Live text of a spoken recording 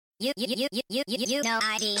You know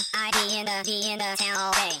ID in the town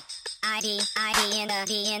all day. ID in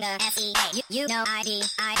the SEA. You know ID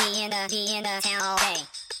in the town all day.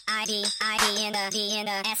 ID in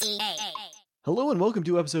the SEA. Hello and welcome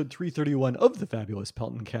to episode 331 of the fabulous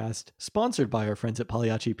Peltoncast, sponsored by our friends at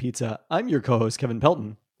Pagliacci Pizza. I'm your co-host Kevin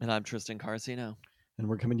Pelton. And I'm Tristan Carcino. And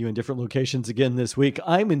we're coming to you in different locations again this week.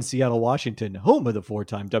 I'm in Seattle, Washington, home of the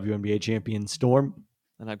four-time WNBA champion Storm.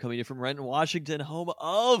 And I'm coming to you from Renton, Washington, home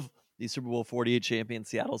of the Super Bowl 48 champion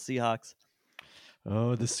Seattle Seahawks.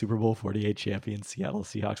 Oh, the Super Bowl 48 champion Seattle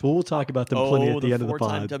Seahawks. Well, we'll talk about them plenty at the end of the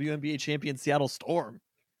pod. Four-time WNBA champion Seattle Storm.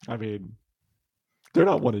 I mean, they're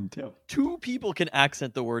not 1 and 2. Two people can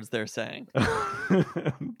accent the words they're saying.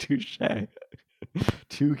 Touche.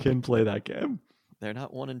 Two can play that game. They're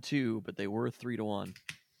not 1 and 2, but they were 3-1.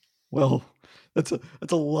 Well, that's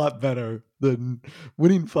a lot better than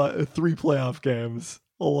winning 3 playoff games.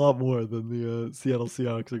 A lot more than the Seattle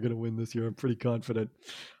Seahawks are going to win this year. I'm pretty confident.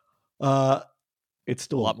 It's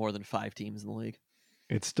still a lot more than 5 teams in the league.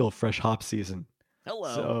 It's still fresh hop season.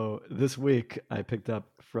 Hello. So this week I picked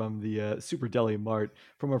up from the Super Deli Mart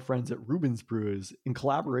from our friends at Reuben's Brews in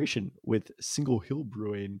collaboration with Single Hill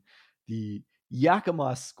Brewing, the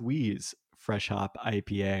Yakima Squeeze Fresh Hop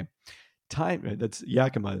IPA. That's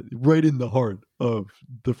Yakima, right in the heart of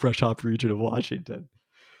the fresh hop region of Washington.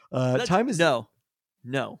 Time is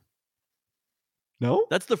no.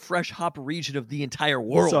 That's the fresh hop region of the entire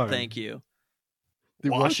world. Sorry. Thank you. The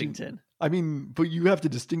Washington. I mean, but you have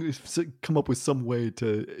to come up with some way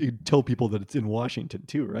to tell people that it's in Washington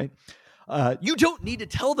too, right? You don't need to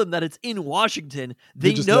tell them that it's in Washington.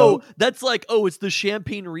 They just know that's like, oh, it's the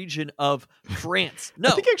Champagne region of France. No,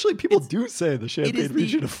 I think actually people do say the Champagne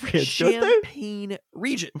region of France, don't they? Champagne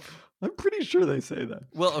region. I'm pretty sure they say that.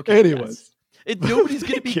 Well, okay. Anyways. Yes. Nobody's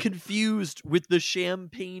going to be confused with the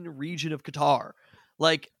Champagne region of Qatar.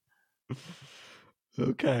 Like,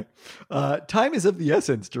 okay. Time is of the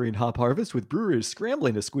essence during hop harvest, with brewers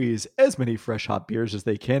scrambling to squeeze as many fresh hop beers as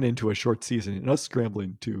they can into a short season, and us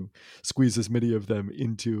scrambling to squeeze as many of them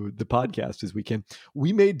into the podcast as we can.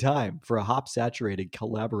 We made time for a hop-saturated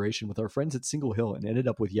collaboration with our friends at Single Hill and ended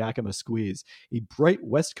up with Yakima Squeeze, a bright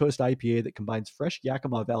West Coast IPA that combines fresh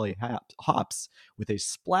Yakima Valley hops with a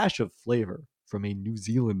splash of flavor from a New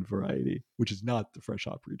Zealand variety, which is not the fresh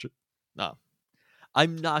hop region. No.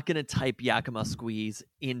 I'm not going to type Yakima Squeeze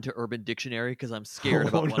into Urban Dictionary because I'm scared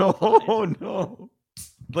about what I'll find. Oh, no.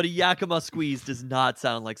 But a Yakima Squeeze does not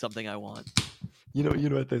sound like something I want. You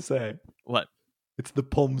know what they say? What? It's the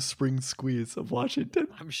Palm Springs Squeeze of Washington.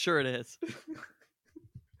 I'm sure it is.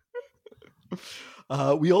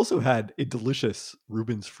 We also had a delicious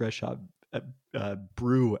Reuben's Fresh Hop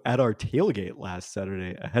brew at our tailgate last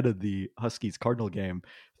Saturday ahead of the Huskies Cardinal game,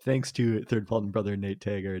 thanks to third Pelton brother Nate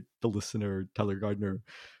Taggart, the listener Tyler Gardner,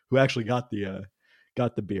 who actually got the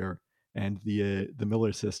beer, and the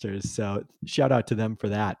Miller sisters. So shout out to them for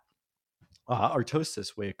that. Our toast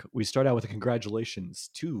this week, we start out with a congratulations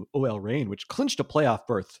to OL Reign, which clinched a playoff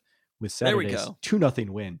berth with Saturday's 2-0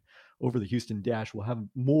 win over the Houston Dash. We'll have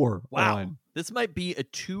more on. This might be a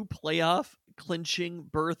 2 playoff clinching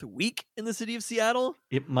berth week in the city of Seattle.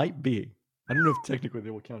 It might be. I don't know if technically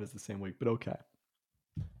they will count as the same week, but okay.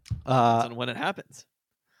 And when it happens,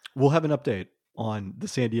 we'll have an update on the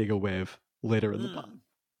San Diego Wave later in the pod.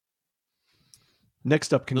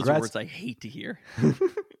 Next up, congrats. Those are words I hate to hear.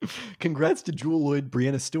 Congrats to Jewel Lloyd,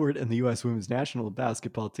 Brianna Stewart, and the U.S. Women's National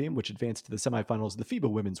Basketball Team, which advanced to the semifinals of the FIBA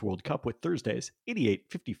Women's World Cup with Thursday's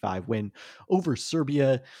 88-55 win over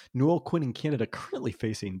Serbia. Noel Quinn and Canada currently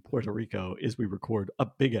facing Puerto Rico as we record,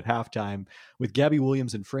 up big at halftime, with Gabby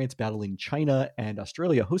Williams and France battling China and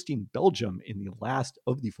Australia hosting Belgium in the last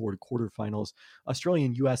of the 4 quarterfinals. Australia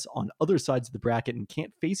and U.S. on other sides of the bracket and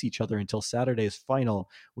can't face each other until Saturday's final,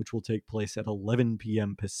 which will take place at 11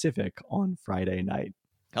 p.m. Pacific on Friday night.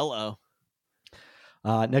 Hello.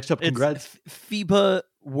 Next up, congrats. It's FIBA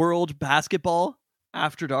World Basketball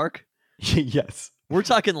After Dark. Yes. We're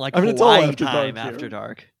talking like Hawaii it's all time after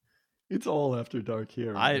dark. It's all after dark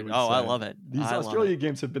here. I love it. These Australia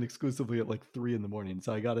games have been exclusively at like 3 a.m.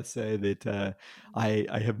 So I got to say that I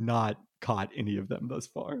have not caught any of them thus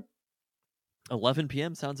far. 11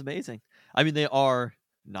 p.m. sounds amazing. I mean, they are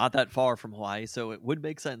not that far from Hawaii, so it would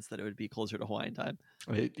make sense that it would be closer to Hawaiian time.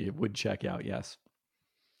 It would check out, yes.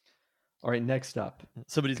 All right, next up.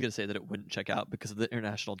 Somebody's going to say that it wouldn't check out because of the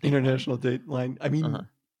international date line. I mean,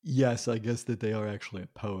 yes, I guess that they are actually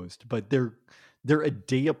opposed, but they're a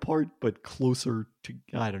day apart, but closer to,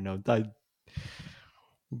 I don't know.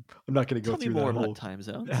 I'm not going to go Tell me through more that about whole time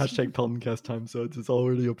zones. hashtag Peltoncast time zones. It's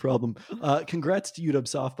already a problem. Congrats to UW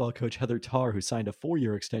softball coach Heather Tarr, who signed a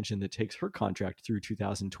 4-year extension that takes her contract through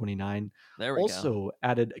 2029. There we go. Also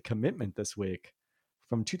added a commitment this week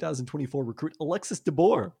from 2024 recruit Alexis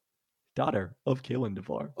DeBoer, daughter of Kalen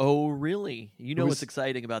DeBoer. Oh, really? You know what's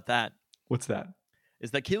exciting about that? What's that?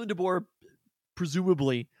 Is that Kalen DeBoer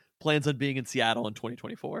presumably plans on being in Seattle in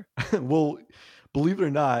 2024. Well, believe it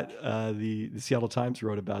or not, the Seattle Times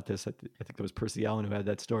wrote about this. I think that was Percy Allen who had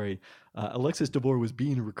that story. Alexis DeBoer was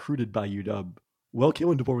being recruited by UW. Well,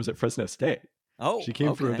 Kalen DeBoer was at Fresno State. Oh, she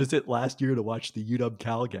came for a okay. visit last year to watch the UW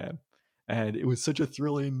Cal game. And it was such a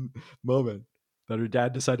thrilling moment that her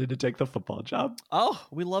dad decided to take the football job. Oh,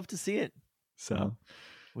 we love to see it. So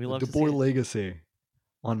we love DeBoer to see legacy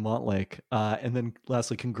on Montlake. And then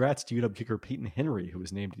lastly, congrats to UW kicker Peyton Henry, who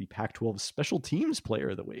was named the Pac-12 Special Teams Player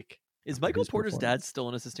of the Week. Is Michael Porter's dad still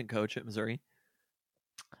an assistant coach at Missouri?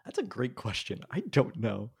 That's a great question. I don't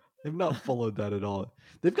know. I've not followed that at all.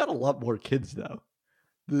 They've got a lot more kids, though.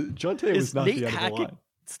 The Jonte was not Nate the end Hackett of the line.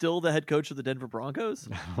 Still the head coach of the Denver Broncos?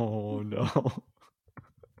 Oh, no.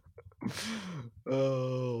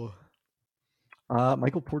 Oh.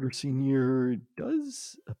 Michael Porter Sr.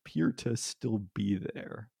 does appear to still be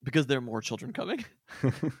there. Because there are more children coming?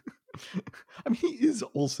 I mean, he is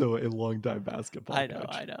also a longtime basketball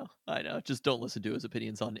coach. I know. Just don't listen to his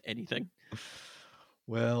opinions on anything.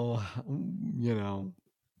 Well,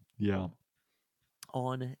 yeah.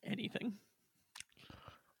 On anything.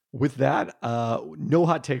 With that, no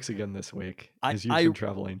hot takes again this week as you've been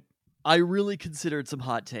traveling. I really considered some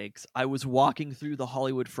hot takes. I was walking through the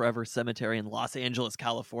Hollywood Forever Cemetery in Los Angeles,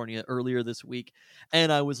 California earlier this week,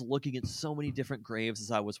 and I was looking at so many different graves as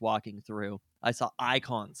I was walking through. I saw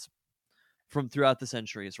icons from throughout the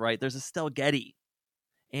centuries, right? There's Estelle Getty,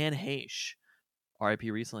 Anne Heche, RIP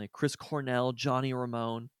recently, Chris Cornell, Johnny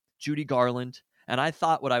Ramone, Judy Garland, and I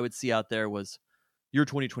thought what I would see out there was your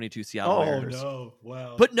 2022 Seattle Mariners. Oh, no.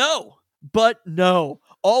 Wow. But no.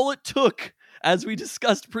 All it took, as we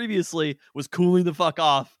discussed previously, was cooling the fuck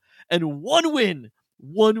off. And one win.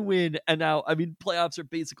 And now, playoffs are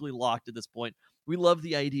basically locked at this point. We love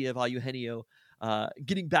the idea of Eugenio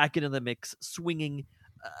getting back into the mix, swinging,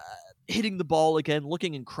 hitting the ball again,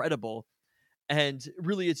 looking incredible. And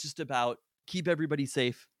really, it's just about keep everybody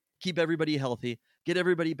safe, keep everybody healthy, get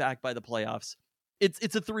everybody back by the playoffs.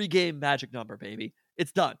 It's a 3-game magic number, baby.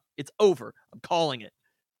 It's done. It's over. I'm calling it.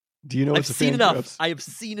 Do you know I've seen enough. I have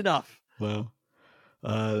seen enough. Well,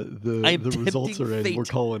 the results are in. We're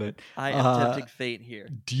calling it. I am tempting fate here.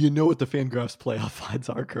 Do you know what the Fangraphs playoff odds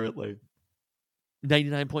are currently?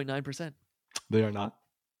 99.9%. They are not.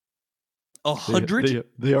 100?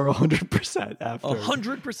 They are 100% after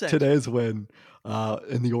 100% today's win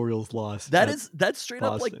and the Orioles lost. That's straight Boston.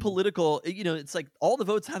 Up like political. It's like all the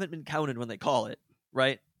votes haven't been counted when they call it,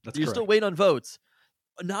 right? That's You're correct. still waiting on votes.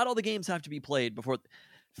 Not all the games have to be played before.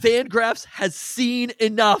 Fangraphs has seen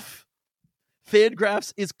enough.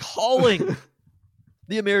 Fangraphs is calling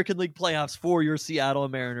the American League playoffs for your Seattle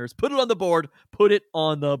Mariners. Put it on the board. Put it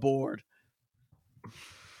on the board.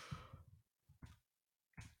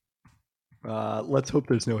 Let's hope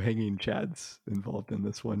there's no hanging chads involved in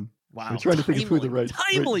this one. Wow. I'm trying to think of who the right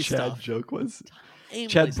Chad joke was.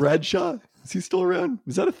 Chad Bradshaw? Is he still around?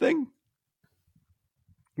 Was that a thing?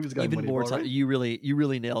 He was even more time. Right? You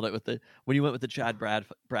really nailed it with when you went with the Chad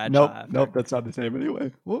Bradshaw. Nope, that's not his name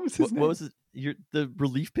anyway. What was his name? What was the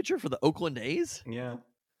relief pitcher for the Oakland A's? Yeah.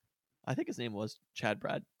 I think his name was Chad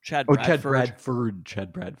Bradford. Chad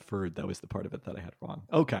Bradford. That was the part of it that I had wrong.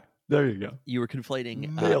 Okay. There you go. You were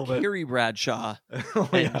conflating Kerry Bradshaw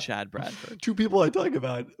and Chad Bradford. Two people I talk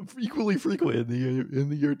about equally frequently in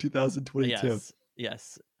the year 2022.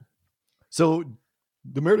 Yes. So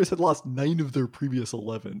the Mariners had lost 9 of their previous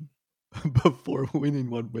 11 before winning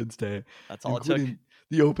one Wednesday. That's all it took.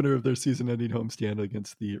 The opener of their season-ending homestand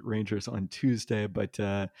against the Rangers on Tuesday, but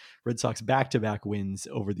Red Sox back-to-back wins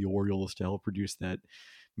over the Orioles to help produce that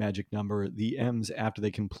magic number. The M's, after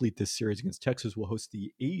they complete this series against Texas, will host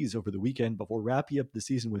the A's over the weekend before wrapping up the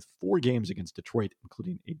season with 4 games against Detroit,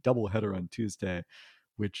 including a doubleheader on Tuesday,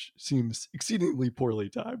 which seems exceedingly poorly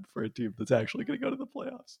timed for a team that's actually going to go to the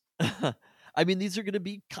playoffs. These are going to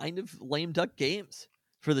be kind of lame duck games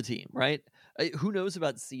for the team, right? Who knows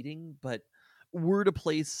about seeding, but we're at a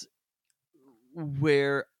place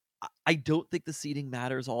where I don't think the seeding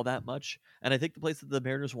matters all that much. And I think the place that the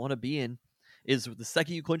Mariners want to be in is the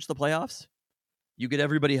second you clinch the playoffs, you get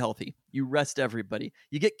everybody healthy. You rest everybody.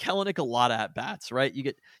 You get Kelenic a lot of at-bats, right? You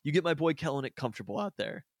get my boy Kelenic comfortable out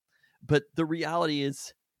there. But the reality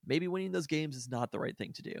is maybe winning those games is not the right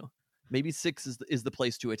thing to do. Maybe 6 is the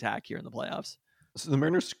place to attack here in the playoffs. So the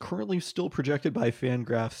Mariners currently still projected by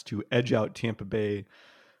Fangraphs to edge out Tampa Bay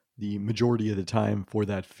the majority of the time for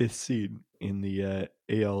that 5th seed in the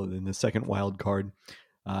AL in the second wild card,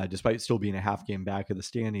 despite still being a half game back of the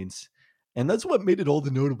standings. And that's what made it all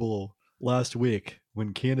the notable last week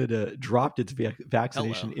when Canada dropped its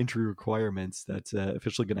vaccination entry requirements. That's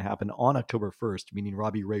officially going to happen on October 1st, meaning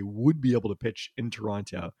Robbie Ray would be able to pitch in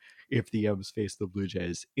Toronto if the M's face the Blue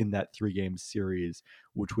Jays in that 3-game series,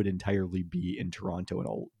 which would entirely be in Toronto, and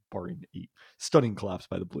all barring a stunning collapse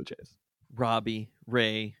by the Blue Jays. Robbie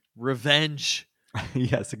Ray, revenge.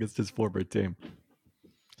 Yes, against his former team.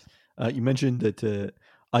 You mentioned that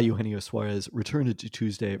Eugenio Suarez returned to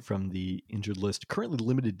Tuesday from the injured list, currently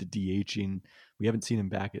limited to DHing. We haven't seen him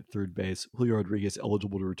back at third base. Julio Rodriguez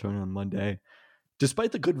eligible to return on Monday.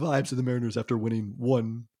 Despite the good vibes of the Mariners after winning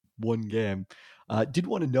one game, did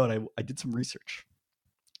want to note I did some research,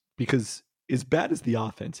 because as bad as the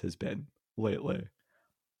offense has been lately,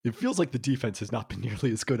 it feels like the defense has not been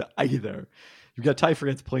nearly as good either. You've got Ty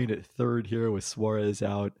France playing at third here with Suarez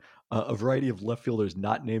out. A variety of left fielders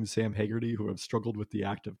not named Sam Haggerty who have struggled with the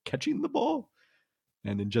act of catching the ball.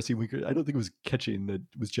 And in Jesse Winker, I don't think it was catching that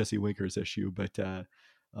was Jesse Winker's issue, but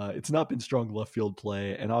it's not been strong left field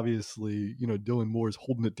play. And obviously, Dylan Moore is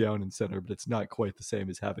holding it down in center, but it's not quite the same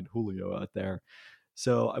as having Julio out there.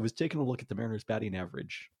 So I was taking a look at the Mariners' batting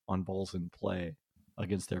average on balls in play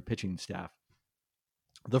against their pitching staff.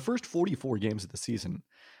 The first 44 games of the season,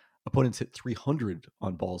 opponents hit 300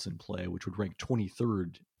 on balls in play, which would rank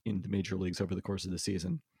 23rd in the major leagues over the course of the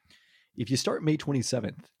season. If you start May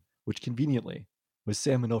 27th, which conveniently was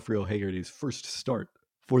Sam Onofrio Haggerty's first start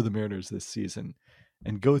for the Mariners this season,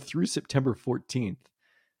 and go through September 14th,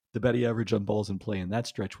 the batting average on balls in play in that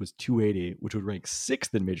stretch was 280, which would rank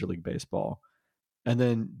 6th in Major League Baseball. And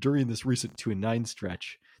then during this recent 2-9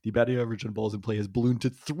 stretch, the batting average on balls in play has ballooned to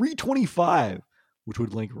 325, which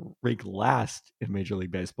would rank last in Major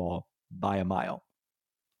League Baseball by a mile.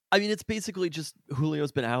 I mean, it's basically just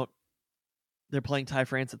Julio's been out. They're playing Ty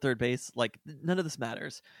France at third base. Like, none of this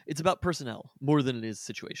matters. It's about personnel more than it is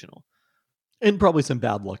situational. And probably some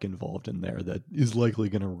bad luck involved in there that is likely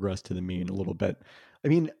going to regress to the mean a little bit. I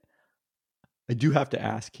mean, I do have to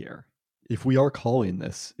ask here, if we are calling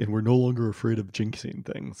this and we're no longer afraid of jinxing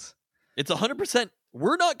things. It's 100%.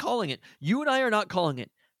 We're not calling it. You and I are not calling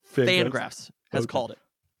it. Fangraphs has called it.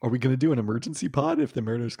 Are we going to do an emergency pod if the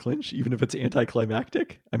Mariners clinch, even if it's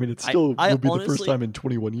anticlimactic? I mean, it still will be honestly, the first time in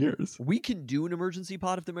 21 years. We can do an emergency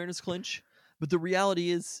pod if the Mariners clinch, but the reality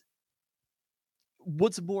is,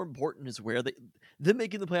 what's more important is where them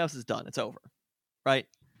making the playoffs is done. It's over, right?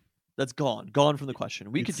 That's gone from the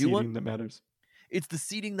question. We could do one that matters. It's the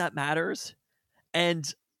seeding that matters,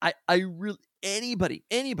 and I really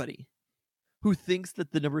anybody who thinks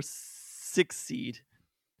that the number 6 seed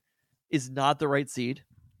is not the right seed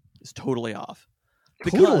is totally off.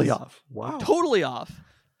 Totally off. Wow. Totally off.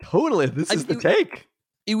 Totally. This is the take.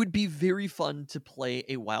 It would be very fun to play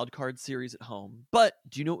a wild card series at home. But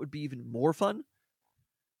do you know what would be even more fun?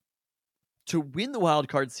 To win the wild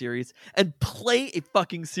card series and play a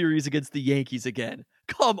fucking series against the Yankees again.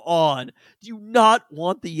 Come on. Do you not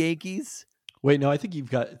want the Yankees? Wait, no, I think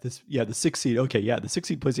you've got this. Yeah, the 6 seed. Okay, yeah, the 6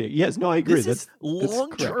 seed plays. Yes, no, I agree. That's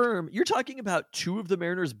long term. You're talking about 2 of the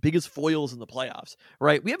Mariners' biggest foils in the playoffs,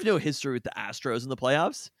 right? We have no history with the Astros in the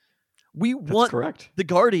playoffs. We want the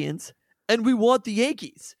Guardians, and we want the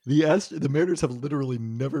Yankees. The Mariners have literally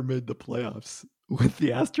never made the playoffs with the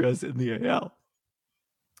Astros in the AL.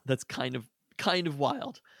 That's kind of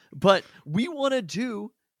wild. But we want to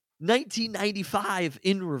do 1995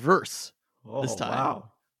 in reverse this time.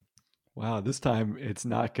 Wow, this time it's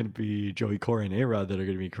not going to be Joey Cora and A-Rod that are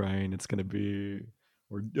going to be crying. It's going to be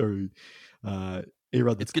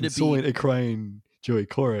A-Rod that's consoling a crying Joey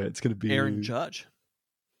Cora. It's going to be Aaron Judge.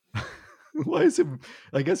 Why is it?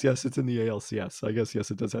 I guess, yes, it's in the ALCS. I guess,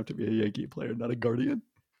 yes, it does have to be a Yankee player, not a Guardian.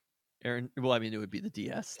 Well, I mean, it would be the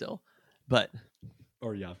DS still. But...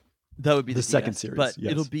 Or, yeah. That would be the second series. But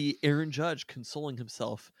yes. It'll be Aaron Judge consoling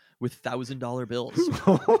himself with $1,000 bills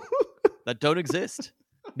that don't exist.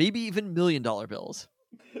 Maybe even $1 million bills.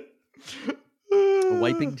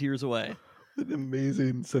 Wiping tears away. An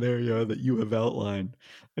amazing scenario that you have outlined.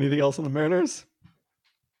 Anything else on the Mariners?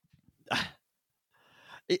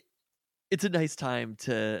 It's a nice time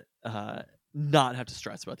to not have to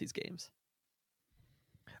stress about these games.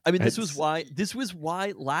 I mean, this was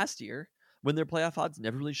why last year, when their playoff odds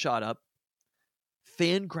never really shot up,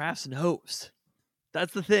 Fangraphs knows.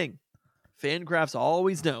 That's the thing. Fangraphs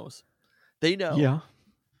always knows. They know. Yeah.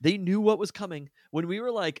 They knew what was coming. When we were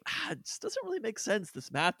like, it just doesn't really make sense.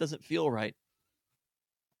 This math doesn't feel right.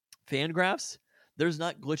 Fangraphs, there's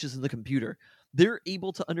not glitches in the computer. they're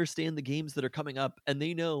able to understand the games that are coming up, and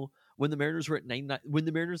they know when the Mariners were at 99, when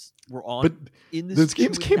the Mariners were on But in this those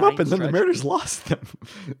games came up, and then the stretch, Mariners lost them.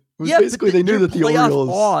 It was yeah, basically but they knew their that the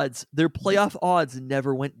Orioles. their playoff odds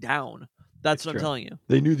never went down. That's what I'm true. telling you.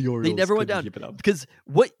 They knew the Orioles. They never went couldn't down keep it up. because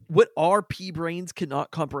what our pea brains cannot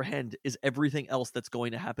comprehend is everything else that's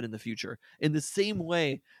going to happen in the future. In the same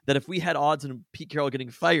way that if we had odds on Pete Carroll getting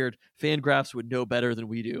fired, Fangraphs would know better than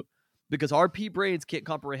we do, because our pea brains can't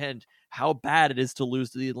comprehend how bad it is to lose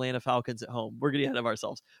to the Atlanta Falcons at home. We're getting ahead of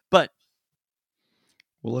ourselves, but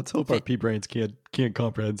Well, let's hope our pea brains can't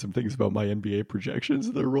comprehend some things about my NBA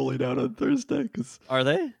projections they're rolling out on Thursday. Because are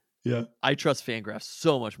they? yeah, I trust Fangraphs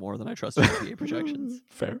so much more than I trust NBA projections.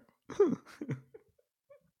 Fair.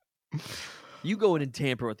 You go in and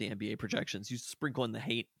tamper with the NBA projections. You sprinkle in the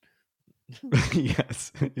hate.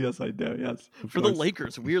 yes, I do. Yes, For the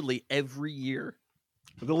Lakers, weirdly, every year.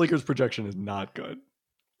 The Lakers projection is not good.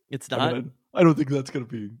 It's not. I don't think that's going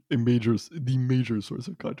to be the major source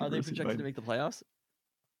of controversy. Are they projected to make the playoffs?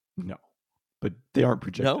 No, but they aren't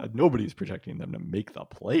projected. No? Nobody's projecting them to make the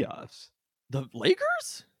playoffs. The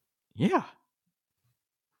Lakers? Yeah.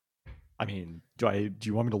 I mean, do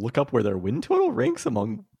you want me to look up where their win total ranks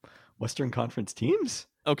among Western Conference teams?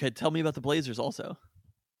 Okay, tell me about the Blazers also.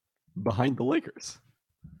 Behind the Lakers.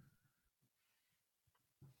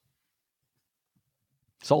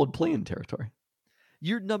 Solid play-in territory.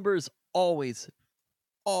 Your numbers always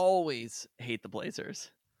hate the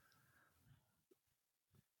Blazers.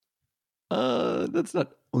 That's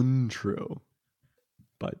not untrue.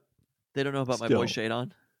 But they don't know about still, my boy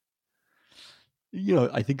Shadon. You know,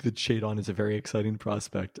 I think that Shadon is a very exciting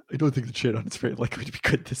prospect. I don't think that Shadon is very likely to be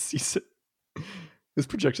good this season. His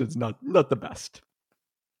projection is not the best.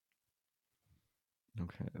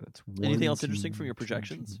 Okay, that's anything else interesting from your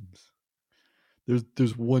projections?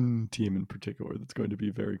 There's one team in particular that's going to be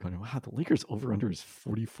very kind of, wow, the Lakers over-under is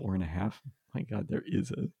 44.5. My God, there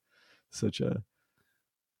is such a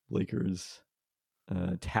Lakers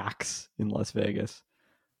tax in Las Vegas.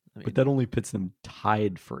 I mean, but that only puts them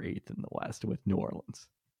tied for 8th in the West with New Orleans.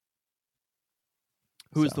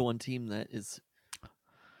 Who is the one team that is?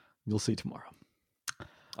 You'll see tomorrow.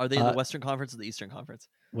 Are they in the Western Conference or the Eastern Conference?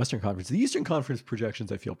 Western Conference. The Eastern Conference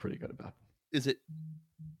projections I feel pretty good about. Is it?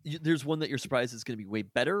 There's one that you're surprised is going to be way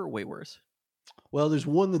better or way worse? Well, there's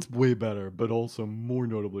one that's way better, but also more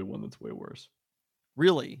notably one that's way worse.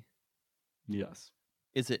 Really? Yes.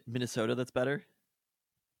 Is it Minnesota that's better?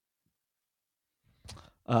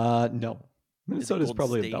 No. Minnesota is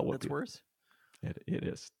probably State about what that's worse. It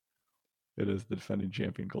is. It is the defending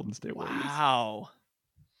champion Golden State Warriors. Wow.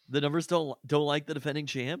 The numbers don't like the defending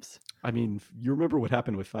champs? I mean, you remember what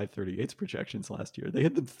happened with 538's projections last year. They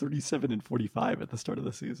had them 37-45 at the start of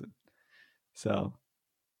the season. So.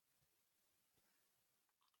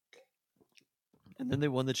 And then they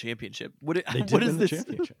won the championship. What is the this?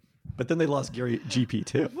 Championship. But then they lost Gary GP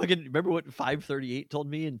too. Fucking remember what 538 told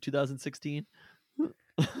me in 2016?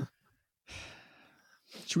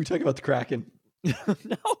 Should we talk about the Kraken?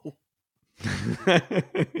 No.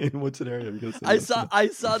 In what scenario are you going to say? I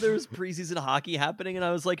saw there was preseason hockey happening, and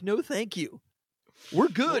I was like, no, thank you. We're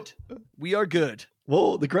good. We are good.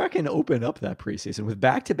 Well, the Kraken opened up that preseason with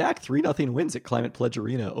back-to-back 3-0 wins at Climate Pledge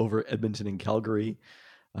Arena over Edmonton and Calgary.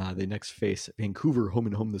 They next face Vancouver home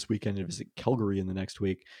and home this weekend and visit Calgary in the next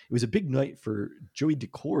week. It was a big night for Joey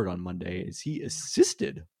Decord on Monday as he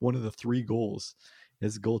assisted one of the 3 goals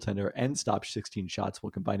as a goaltender and stopped 16 shots while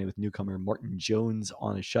combining with newcomer Martin Jones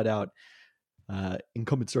on a shutout.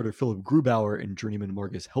 Incumbent starter Philip Grubauer and journeyman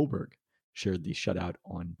Marcus Hellberg shared the shutout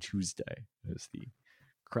on Tuesday as the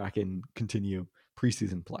Kraken continue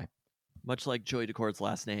preseason play. Much like Joey Decord's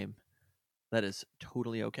last name, that is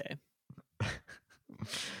totally okay.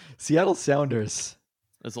 Seattle Sounders.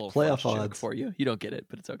 That's a little playoff French odds joke for you. You don't get it,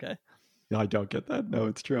 but it's okay. No, I don't get that. No,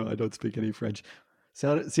 it's true. I don't speak any French.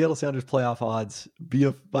 Seattle Sounders playoff odds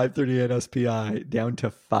via 538 SPI down to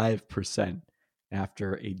 5%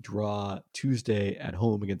 after a draw Tuesday at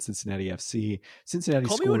home against Cincinnati FC. Cincinnati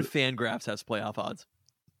Call scored. me when Fangraphs has playoff odds.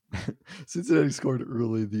 Cincinnati scored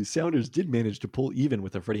early. The Sounders did manage to pull even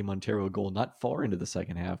with a Freddie Montero goal not far into the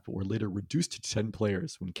second half, but were later reduced to 10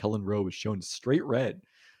 players when Kellen Rowe was shown straight red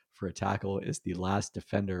for a tackle as the last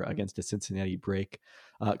defender against a Cincinnati break.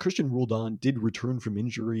 Christian Roldan did return from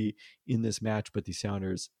injury in this match, but the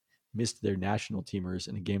Sounders missed their national teamers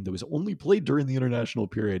in a game that was only played during the international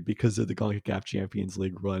period because of the CONCACAF Champions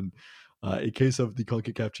League run. A case of the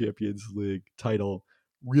CONCACAF Champions League title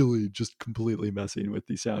really just completely messing with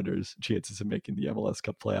the Sounders' chances of making the MLS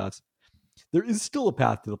Cup playoffs. There is still a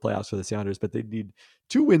path to the playoffs for the Sounders, but they need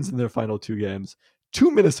 2 wins in their final 2 games,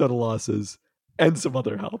 2 Minnesota losses, and some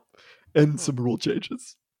other help and some rule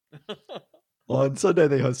changes. On Sunday,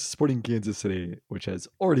 they host Sporting Kansas City, which has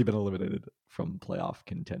already been eliminated from playoff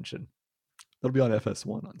contention. That'll be on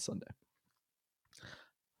FS1 on Sunday.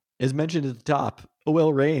 As mentioned at the top,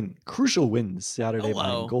 OL Reign, crucial wins Saturday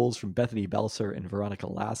behind goals from Bethany Belser and Veronica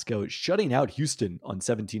Lasco, shutting out Houston on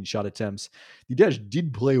 17 shot attempts. The Dash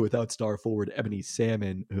did play without star forward Ebony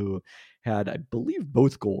Salmon, who had, I believe,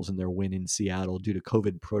 both goals in their win in Seattle due to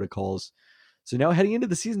COVID protocols. So now heading into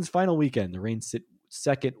the season's final weekend, the Reign sit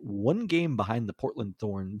second, 1 game behind the Portland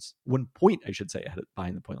Thorns, 1 point, I should say,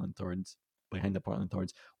 behind the Portland Thorns,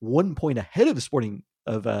 1 point ahead of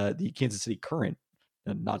the Kansas City Current.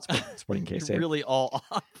 And not Sporting KC. Really all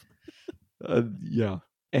off. Yeah.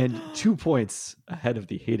 And 2 points ahead of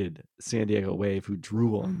the hated San Diego Wave, who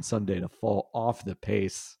drew on Sunday to fall off the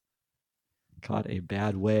pace. Caught a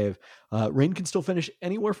bad wave. Reign can still finish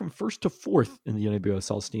anywhere from 1st to 4th in the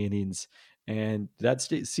NWSL standings. And that's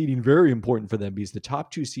seeding very important for them because the top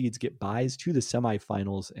 2 seeds get buys to the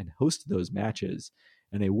semifinals and host those matches.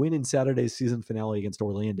 And a win in Saturday's season finale against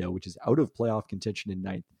Orlando, which is out of playoff contention in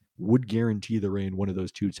 9th, would guarantee the Reign one of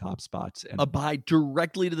those 2 top spots. And a bye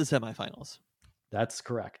directly to the semifinals. That's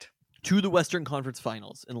correct. To the Western Conference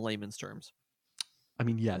Finals in layman's terms. I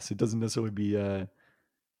mean, yes, it doesn't necessarily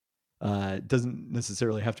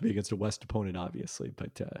have to be against a West opponent, obviously,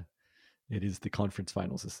 but it is the conference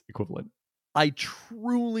finals equivalent. I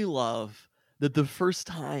truly love that the first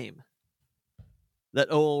time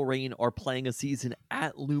that OL Reign are playing a season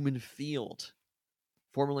at Lumen Field,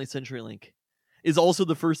 formerly CenturyLink, is also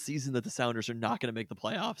the first season that the Sounders are not going to make the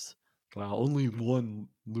playoffs. Wow, only one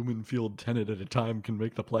Lumen Field tenant at a time can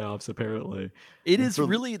make the playoffs, apparently. It is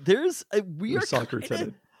really, there's a weird soccer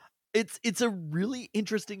tenant. It's a really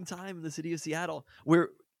interesting time in the city of Seattle where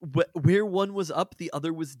one was up, the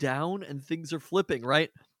other was down, and things are flipping, right?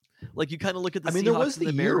 Like you kind of look at the Seahawks there was the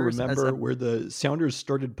year, Mariners remember, where the Sounders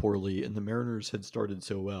started poorly and the Mariners had started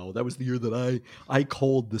so well. That was the year that I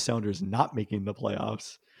called the Sounders not making the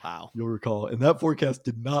playoffs. Wow. You'll recall. And that forecast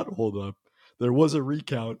did not hold up. There was a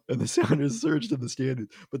recount and the Sounders surged in the standings.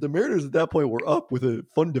 But the Mariners at that point were up with a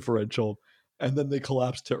fun differential and then they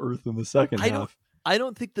collapsed to earth in the second half. I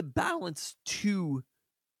don't think the balance to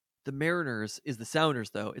the Mariners is the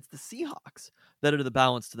Sounders, though. It's the Seahawks that are the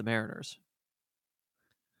balance to the Mariners.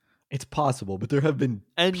 It's possible, but there have been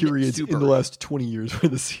periods in the last 20 years where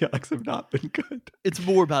the Seahawks have not been good. It's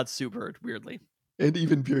more about Subert, weirdly. And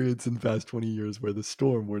even periods in the past 20 years where the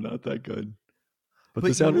Storm were not that good. But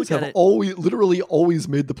the Sounders have literally always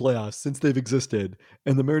made the playoffs since they've existed.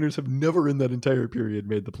 And the Mariners have never in that entire period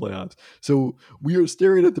made the playoffs. So we are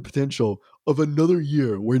staring at the potential of another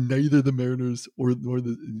year where neither the Mariners or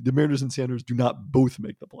the Mariners and Sounders do not both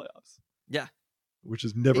make the playoffs. Yeah. Which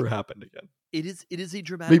has never happened again. It is a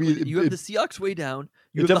dramatic. Maybe you have the Seahawks way down.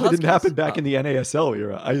 It definitely didn't happen back in the NASL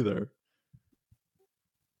era either.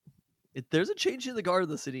 There's a change in the guard of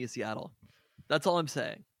the city of Seattle. That's all I'm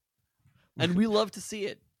saying. And we love to see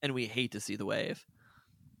it, and we hate to see the wave.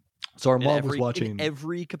 So our mom was watching... In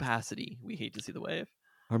every capacity, we hate to see the wave.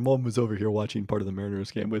 Our mom was over here watching part of the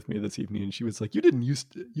Mariners game with me this evening, and she was like, you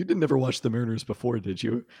didn't ever watch the Mariners before, did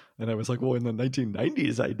you? And I was like, well, in the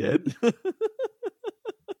 1990s, I did.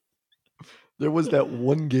 There was that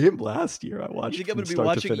one game last year I watched. You think I'm going to be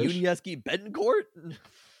watching Unieski Betancourt?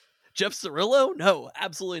 Jeff Cirillo? No,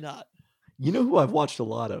 absolutely not. You know who I've watched a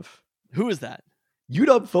lot of? Who is that?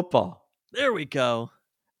 UW football. There we go.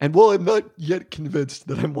 And while I'm not yet convinced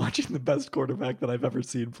that I'm watching the best quarterback that I've ever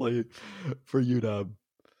seen play for UW,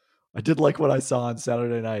 I did like what I saw on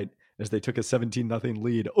Saturday night as they took a 17-0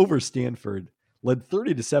 lead over Stanford, led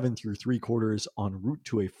 30-7 through 3 quarters en route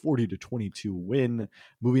to a 40-22 win,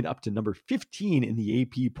 moving up to number 15 in the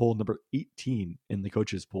AP poll, number 18 in the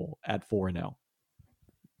coaches poll at 4-0.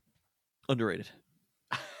 Underrated.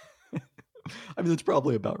 I mean, that's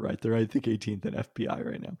probably about right. They're, I think, 18th in FPI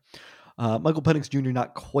right now. Michael Penix Jr.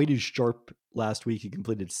 not quite as sharp last week. He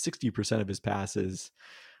completed 60% of his passes,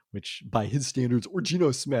 which by his standards, or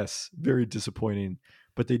Geno Smith's, very disappointing.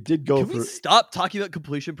 But they did go Can we stop talking about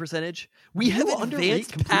completion percentage? We have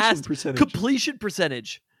advanced past completion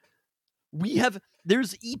percentage.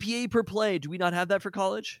 There's EPA per play. Do we not have that for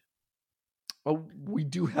college? Oh, we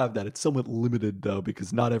do have that. It's somewhat limited, though,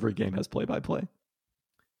 because not every game has play-by-play.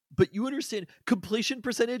 But you understand, completion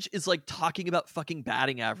percentage is like talking about fucking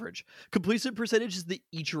batting average. Completion percentage is the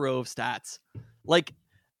Ichiro of stats. Like,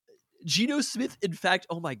 Geno Smith, in fact,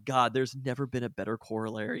 oh my God, there's never been a better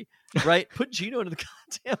corollary, right? Put Geno into the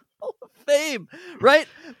goddamn Hall of Fame, right?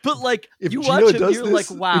 But like, if you Geno watch him, you're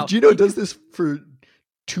like, wow. If Geno does this for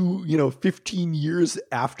to 15 years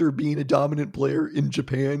after being a dominant player in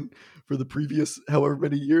Japan for the previous however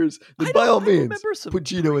many years, then by all means, put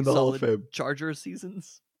Gino in the Hall of Fame. Charger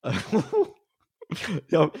seasons.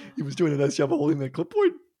 Yeah, he was doing a nice job of holding that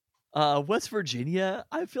clipboard. West Virginia,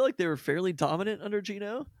 I feel like they were fairly dominant under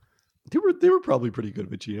Gino. They were probably pretty good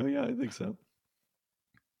with Gino. Yeah, I think so.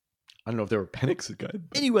 I don't know if they were Penix good.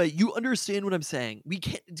 But... Anyway, you understand what I'm saying. We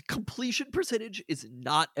can't. Completion percentage is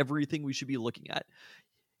not everything we should be looking at.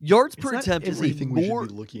 Yards per attempt is everything we should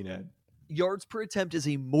be looking at. Yards per attempt is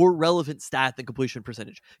a more relevant stat than completion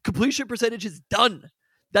percentage. Completion percentage is done.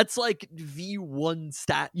 That's like V1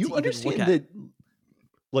 stat. You understand that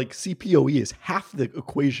like CPOE is half the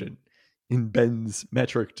equation in Ben's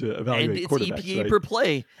metric to evaluate quarterbacks, and it's EPA right? per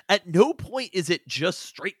play. At no point is it just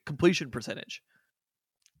straight completion percentage.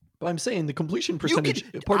 But I'm saying the completion percentage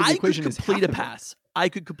part of the equation is complete a pass. I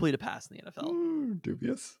could complete a pass in the NFL.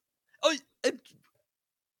 Dubious. Oh,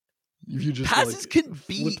 if you just passes can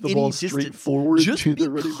be flip the any ball distance. straight forward Just to the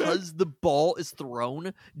running back. because the ball is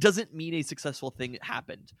thrown doesn't mean a successful thing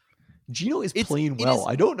happened. Gino is playing well.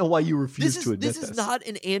 I don't know why you refuse to admit this. This is not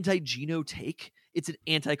an anti-Gino take. It's an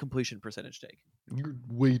anti-completion percentage take. You're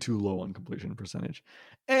way too low on completion percentage.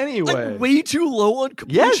 Anyway. I'm way too low on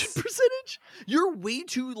completion percentage? You're way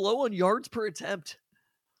too low on yards per attempt.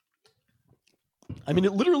 I mean,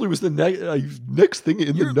 it literally was the next thing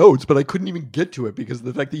in the notes, but I couldn't even get to it because of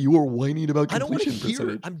the fact that you were whining about completion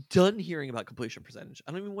percentage. I'm done hearing about completion percentage.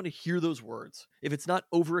 I don't even want to hear those words. If it's not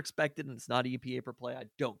over-expected and it's not EPA per play, I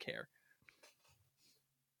don't care.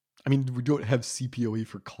 I mean, we don't have CPOE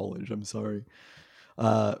for college. I'm sorry.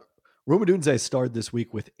 Rome Odunze starred this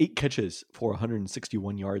week with 8 catches for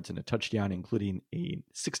 161 yards and a touchdown, including a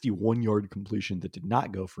 61-yard completion that did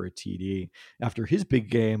not go for a TD. After his big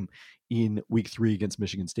game in week 3 against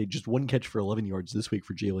Michigan State, just 1 catch for 11 yards this week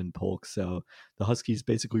for Jalen Polk. So the Huskies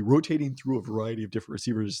basically rotating through a variety of different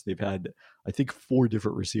receivers. They've had, I think, 4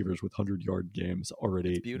 different receivers with 100-yard games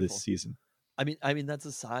already this season. I mean, that's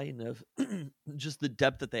a sign of just the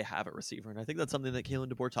depth that they have at receiver. And I think that's something that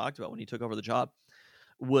Kalen DeBoer talked about when he took over the job,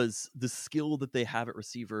 was the skill that they have at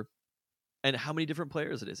receiver and how many different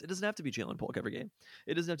players it is. It doesn't have to be Jalen Polk every game.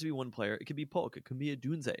 It doesn't have to be one player. It could be Polk. It could be a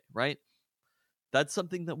Dunze, right? That's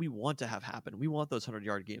something that we want to have happen. We want those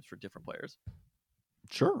 100-yard games for different players.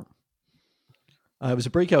 Sure. It was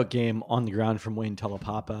a breakout game on the ground from Wayne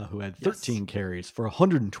Talapapa, who had 13 carries for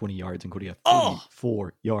 120 yards, including a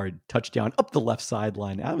 34-yard touchdown up the left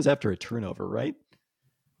sideline. That was after a turnover, right?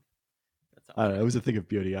 I don't know. It was a thing of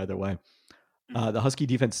beauty either way. The Husky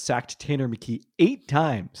defense sacked Tanner McKee 8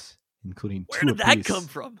 times, including 2 apiece. Where did that come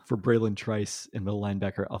from? For Braylon Trice and middle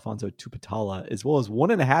linebacker Alfonso Tupatala, as well as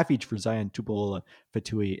 1.5 each for Zion Tupuola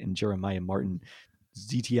Fatui and Jeremiah Martin.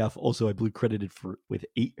 ZTF also, I believe, credited with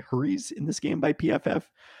 8 hurries in this game by PFF.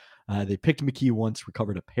 They picked McKee once,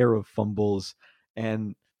 recovered a pair of fumbles,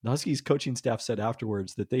 and the Huskies coaching staff said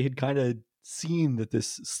afterwards that they had kind of seen that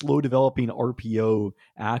this slow developing RPO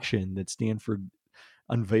action that Stanford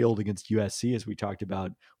unveiled against USC, as we talked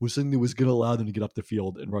about, was something that was going to allow them to get up the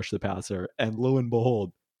field and rush the passer. And lo and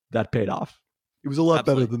behold, that paid off. It was a lot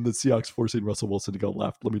better than the Seahawks forcing Russell Wilson to go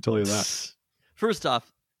left. Let me tell you that. First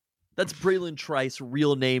off, that's Braylon Trice,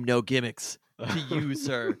 real name, no gimmicks to you,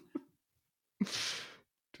 sir.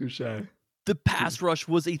 Touche. The pass rush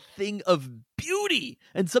was a thing of beauty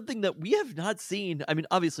and something that we have not seen. I mean,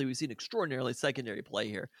 obviously, we've seen extraordinarily secondary play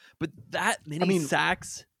here, but that many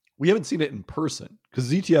sacks. We haven't seen it in person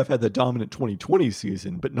because ZTF had the dominant 2020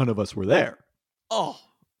 season, but none of us were there. Oh,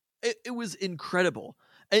 it was incredible.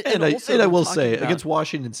 And I will say, against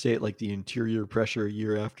Washington State, like the interior pressure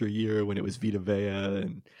year after year when it was Vita Vea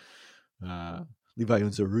and Levi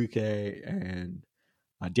Onwuzurike and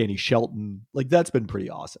Danny Shelton, like that's been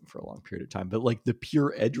pretty awesome for a long period of time. But like the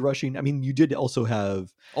pure edge rushing, I mean, you did also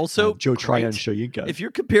have Joe Tryon Shoyinka. If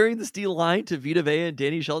you're comparing the steel line to Vita Vea and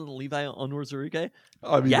Danny Shelton and Levi Onwuzurike,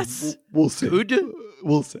 I mean, yes, we'll see. Good.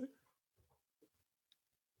 We'll see.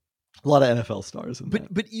 A lot of NFL stars in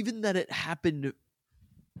that. But even that it happened,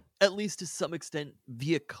 at least to some extent,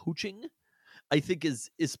 via coaching, I think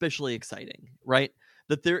is especially exciting, right?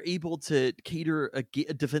 That they're able to cater a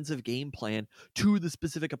defensive game plan to the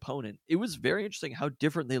specific opponent. It was very interesting how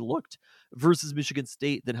different they looked versus Michigan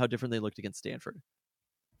State than how different they looked against Stanford.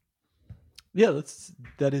 Yeah,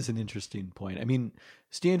 that is an interesting point. I mean,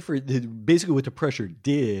 Stanford, basically what the pressure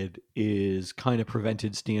did is kind of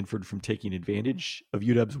prevented Stanford from taking advantage of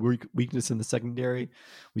UW's weakness in the secondary.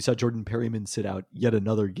 We saw Jordan Perryman sit out yet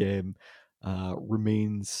another game.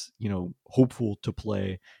 Remains, hopeful to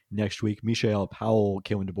play next week. Mishael Powell,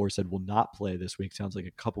 Kalen DeBoer said, will not play this week. Sounds like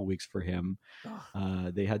a couple weeks for him.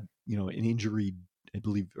 They had, an injury I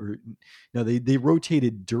believe, or no, they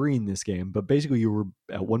rotated during this game, but basically you were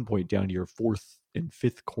at one point down to your fourth and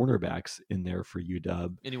fifth cornerbacks in there for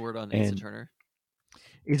UW. Any word on And Asa Turner?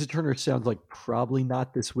 Asa Turner sounds like probably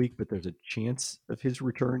not this week, but there's a chance of his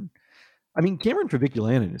return. I mean, Cameron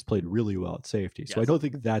Favikulainen has played really well at safety, so I Yes. don't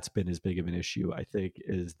think that's been as big of an issue. I think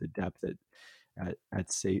is the depth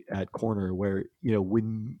at corner, where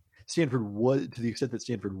when Stanford was, to the extent that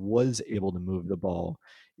Stanford was able to move the ball,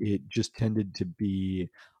 it just tended to be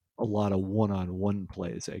a lot of one-on-one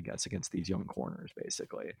plays, I guess, against these young corners,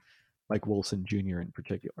 basically, like Wilson Jr. in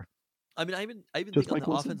particular. I mean, I even Just think on Mike the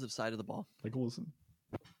Wilson? offensive side of the ball, Like Wilson.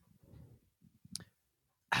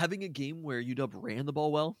 having a game where UW ran the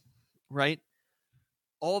ball well, right?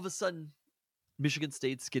 All of a sudden, Michigan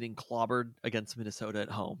State's getting clobbered against Minnesota at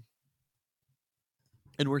home.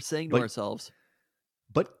 And we're saying to Like- ourselves,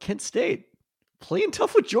 But Kent State playing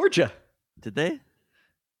tough with Georgia. did they?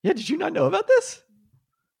 Yeah, did you not know about this?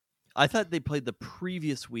 I thought they played the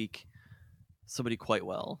previous week somebody quite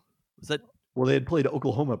well. Was that? Well, they had played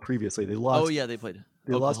Oklahoma previously. They lost. Oh, yeah, they played.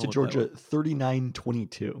 They lost to Oklahoma quite Georgia well.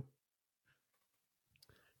 39-22.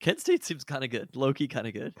 Kent State seems kind of good. Low-key kind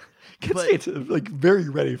of good. Kent But- State's like very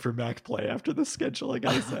ready for MAC play after the schedule, I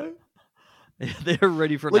gotta say. They're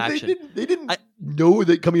ready for Like action. they didn't know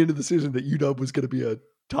that coming into the season that UW was going to be a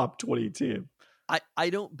top 20 team. I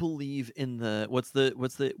don't believe in the what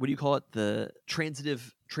do you call it, the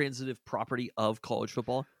transitive property of college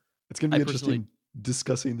football. It's going to be I personally- interesting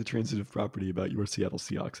discussing the transitive property about your Seattle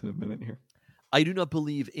Seahawks in a minute here. I do not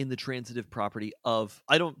believe in the transitive property of.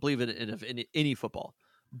 I don't believe in any football,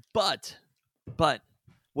 but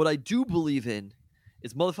what I do believe in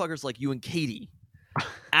is motherfuckers like you and Katie,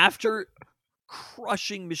 after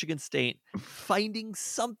crushing Michigan State, finding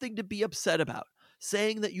something to be upset about,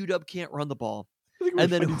 saying that UW can't run the ball. I think we're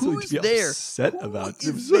And then finding something who's to be there? upset Who about.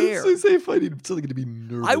 is So there? they say finding something to be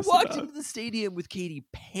nervous I walked about. into the stadium with Katie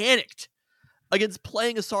panicked against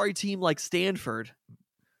playing a sorry team like Stanford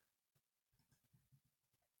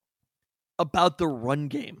about the run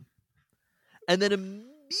game. And then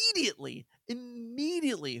immediately,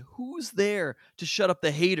 who's there to shut up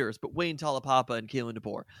the haters but Wayne Talapapa and Kalen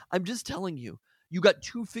DeBoer? I'm just telling you, you got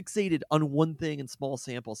too fixated on one thing in small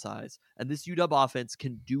sample size, and this UW offense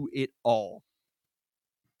can do it all.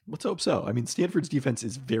 Let's hope so. I mean, Stanford's defense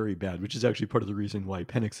is very bad, which is actually part of the reason why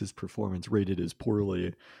Penix's performance rated as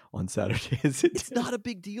poorly on Saturday as it It's did. not a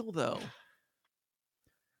big deal, though.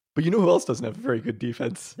 But you know who else doesn't have a very good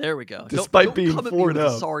defense? There we go. Despite don't being come at me with a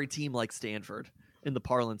 4-0. sorry team like Stanford, in the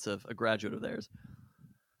parlance of a graduate of theirs.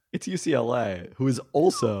 It's UCLA, who is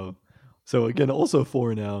also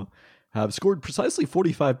 4-0, have scored precisely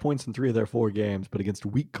 45 points in 3 of their 4 games, but against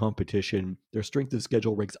weak competition. Their strength of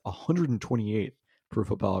schedule ranks 128th per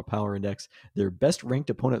Football Power Index. Their best ranked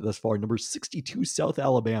opponent thus far, number 62 South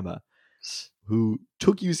Alabama, who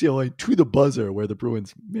took UCLA to the buzzer, where the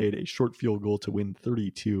Bruins made a short field goal to win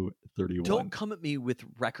 32-31. Don't come at me with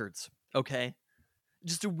records, okay?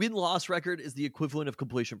 Just a win-loss record is the equivalent of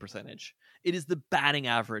completion percentage. It is the batting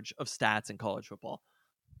average of stats in college football.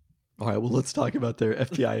 All right, well, let's talk about their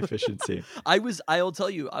FTI efficiency. I'll tell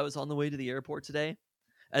you, I was on the way to the airport today,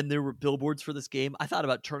 and there were billboards for this game. I thought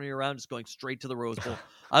about turning around, just going straight to the Rose Bowl.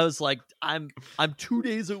 I was like, I'm 2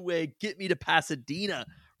 days away. Get me to Pasadena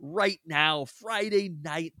right now. Friday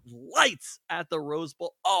night lights at the Rose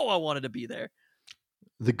Bowl. Oh, I wanted to be there.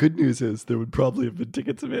 The good news is there would probably have been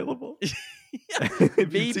tickets available. Yeah, If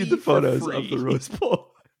maybe you've seen the for photos free. of the Rose Bowl.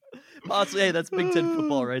 Possibly, hey, that's Big Ten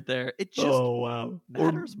football right there. It just Oh, wow.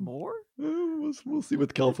 matters more. We'll see what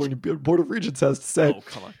the California Board of Regents has to say. Oh,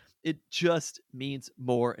 come on. It just means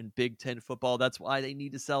more in Big Ten football. That's why they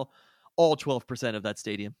need to sell all 12% of that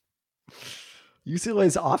stadium.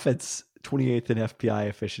 UCLA's offense 28th in FPI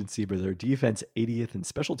efficiency, but their defense 80th and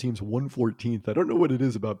special teams 114th. I don't know what it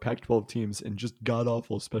is about Pac-12 teams and just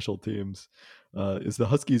god-awful special teams. Is the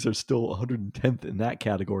Huskies are still 110th in that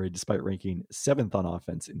category, despite ranking 7th on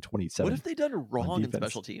offense in 27th. What have they done wrong in defense.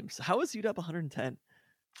 special teams? How is UW 110?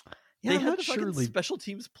 Yeah, they I'm had not the sure fucking they- special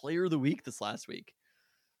teams player of the week this last week.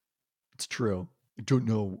 It's true. I don't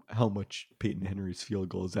know how much Peyton Henry's field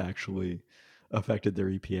goals actually affected their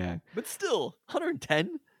EPA. But still,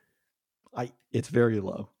 110? It's very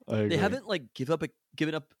low. I agree. They haven't like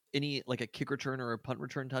given up any like a kick return or a punt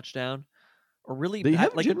return touchdown, or really They bad,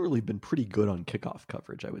 have like generally been pretty good on kickoff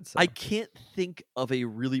coverage, I would say. I can't think of a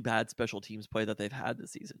really bad special teams play that they've had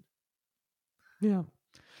this season. Yeah.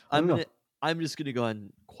 I don't know. I'm just gonna go ahead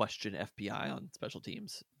and question FPI on special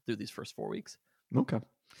teams through these first 4 weeks. Okay.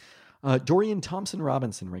 Dorian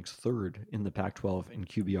Thompson-Robinson ranks 3rd in the Pac-12 in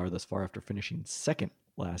QBR thus far after finishing 2nd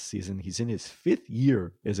last season. He's in his 5th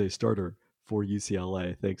year as a starter for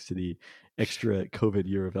UCLA thanks to the extra COVID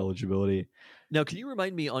year of eligibility. Now, can you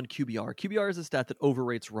remind me on QBR? QBR is a stat that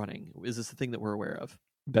overrates running. Is this the thing that we're aware of?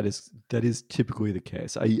 That is typically the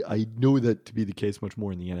case. I know that to be the case much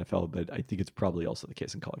more in the NFL, but I think it's probably also the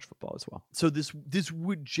case in college football as well. So this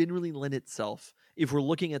would generally lend itself, if we're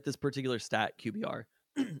looking at this particular stat, QBR,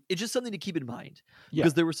 it's just something to keep in mind. Yeah.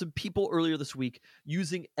 Because there were some people earlier this week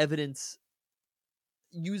using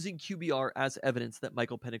QBR as evidence that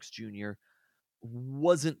Michael Penix Jr.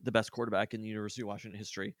 wasn't the best quarterback in the University of Washington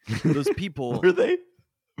history. Those people Were they?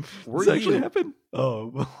 Were Does that actually you? happen?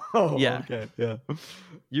 Oh, Yeah. Okay, yeah.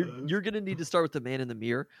 You're going to need to start with the man in the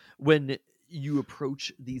mirror when you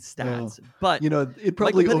approach these stats. But It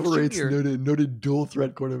probably Michael Penix overrates Jr. noted dual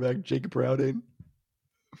threat quarterback Jacob Browning,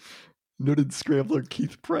 noted scrambler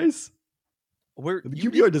Keith Price. Where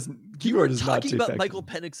QBR does you were not talking say about factor. Michael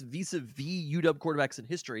Penix vis-a-vis UW quarterbacks in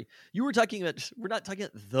history. You were talking about, we're not talking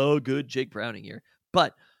about the good Jake Browning here,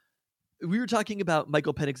 but we were talking about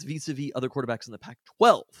Michael Penix vis-a-vis other quarterbacks in the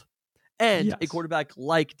Pac-12. And a Yes. quarterback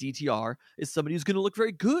like DTR is somebody who's going to look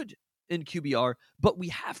very good in QBR, but we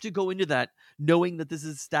have to go into that knowing that this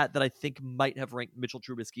is a stat that I think might have ranked Mitchell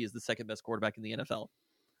Trubisky as the second best quarterback in the NFL.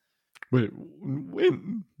 Wait,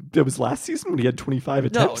 when? That was last season when he had 25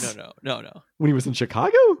 attempts? No. When he was in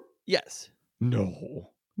Chicago? Yes.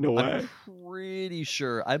 No way.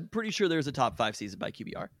 I'm pretty sure there's a top 5 season by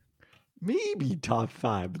QBR. Maybe top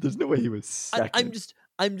 5, but there's no way he was second.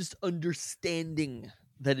 I'm just understanding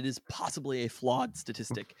that it is possibly a flawed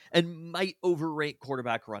statistic and might overrate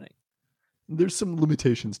quarterback running. There's some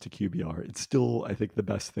limitations to QBR. It's still, I think, the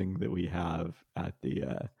best thing that we have at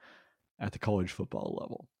the college football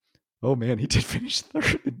level. Oh man, he did finish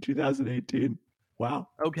third in 2018. Wow.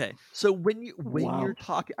 Okay, so when you're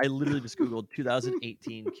talking, I literally just googled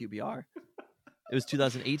 2018 QBR. It was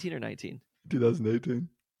 2018 or 19? 2018.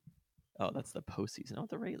 Oh, that's the postseason. Oh,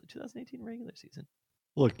 the regular 2018 regular season.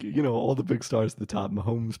 Look, all the big stars at the top: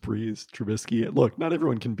 Mahomes, Breeze, Trubisky. Look, not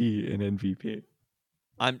everyone can be an MVP.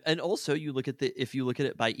 And also if you look at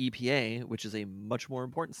it by EPA, which is a much more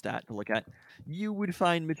important stat to look at, you would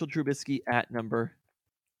find Mitchell Trubisky at number.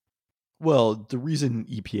 Well, the reason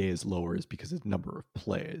EPA is lower is because of the number of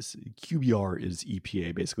plays. QBR is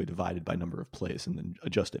EPA basically divided by number of plays and then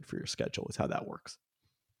adjusted for your schedule is how that works.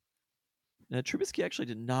 Now, Trubisky actually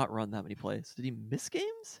did not run that many plays. Did he miss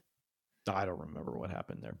games? I don't remember what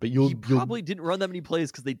happened there, but he probably didn't run that many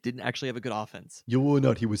plays because they didn't actually have a good offense. You will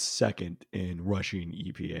note he was second in rushing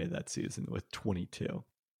EPA that season with 22.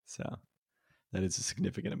 So that is a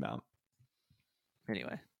significant amount.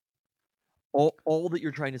 Anyway, all that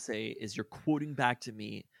you're trying to say is you're quoting back to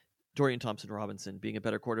me Dorian Thompson-Robinson being a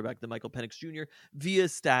better quarterback than Michael Penix Jr. via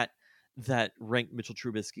stat that ranked Mitchell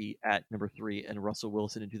Trubisky at number 3 and Russell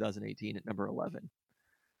Wilson in 2018 at number 11.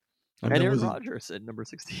 And Aaron Rodgers at number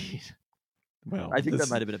 16. Well, I think that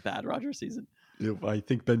might have been a bad Rodgers season. I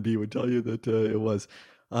think Ben B would tell you that it was.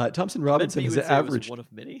 Thompson-Robinson has averaged one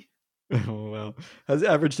of many. Oh, wow. Has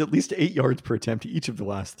averaged at least 8 yards per attempt each of the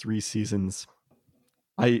last 3 seasons.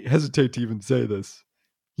 I hesitate to even say this.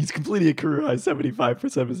 He's completing a career-high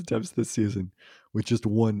 75% of his attempts this season, with just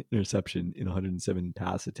 1 interception in 107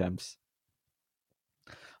 pass attempts.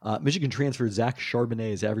 Michigan transfer Zach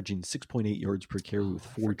Charbonnet is averaging 6.8 yards per carry with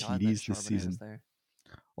 4 TDs this season.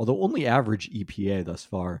 Although only average EPA thus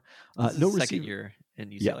far. Second year in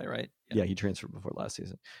UCLA, right? Yeah, he transferred before last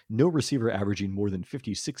season. No receiver averaging more than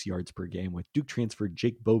 56 yards per game, with Duke transfer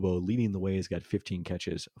Jake Bobo leading the way. He's got 15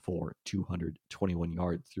 catches for 221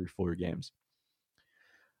 yards through 4 games.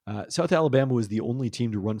 South Alabama was the only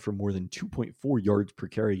team to run for more than 2.4 yards per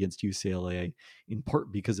carry against UCLA, in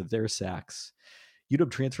part because of their sacks. UW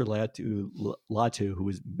transfer Latu, who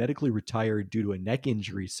was medically retired due to a neck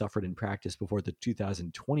injury suffered in practice before the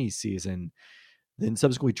 2020 season, then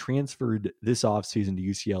subsequently transferred this offseason to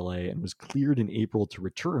UCLA and was cleared in April to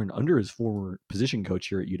return under his former position coach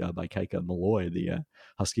here at UW by Kaika Malloy, the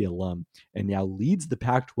Husky alum, and now leads the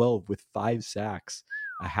Pac-12 with 5 sacks,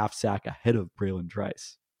 a half sack ahead of Braylon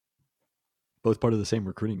Trice. Both part of the same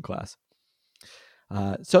recruiting class.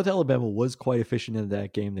 South Alabama was quite efficient in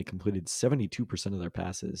that game. They completed 72% of their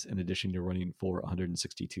passes in addition to running for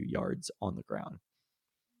 162 yards on the ground.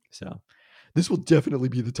 So this will definitely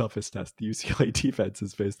be the toughest test the UCLA defense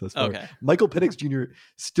has faced thus far. Okay. Michael Penix Jr.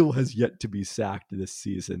 still has yet to be sacked this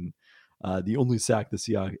season. The only sack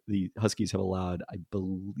the Huskies have allowed, I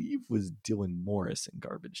believe, was Dylan Morris in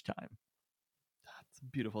garbage time. That's a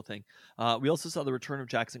beautiful thing. We also saw the return of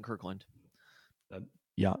Jackson Kirkland.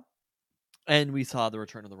 Yeah. And we saw the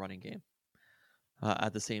return of the running game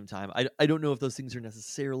at the same time. I don't know if those things are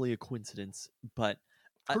necessarily a coincidence, but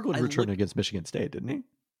Kirkland returned against Michigan State, didn't he?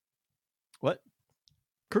 What?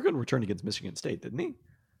 Kirkland returned against Michigan State, didn't he? I It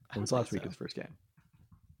don't was last think week so. his first game.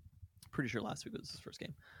 Pretty sure last week was his first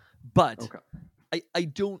game. But Okay. I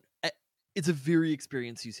don't. It's a very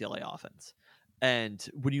experienced UCLA offense, and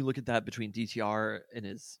when you look at that between DTR in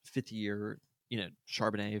his 5th year,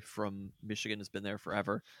 Charbonnet from Michigan has been there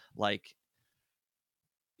forever. Like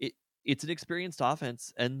it's an experienced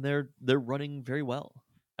offense, and they're running very well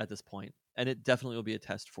at this point, and it definitely will be a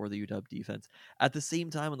test for the UW defense. At the same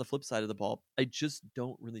time, on the flip side of the ball, I just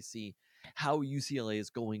don't really see how UCLA is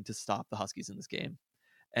going to stop the Huskies in this game,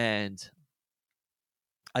 and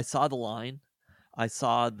I saw the line. I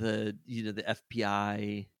saw the the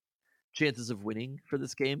FPI chances of winning for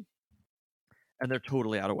this game, and they're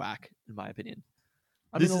totally out of whack, in my opinion.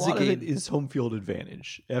 I mean, a lot of it is home field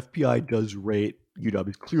advantage. FPI does rate UW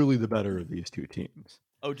is clearly the better of these two teams.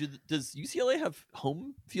 Oh, does UCLA have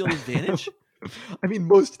home field advantage? I mean,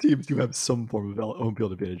 most teams do have some form of home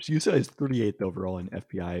field advantage. UCLA is 38th overall in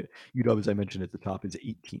FPI. UW, as I mentioned at the top, is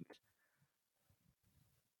 18th.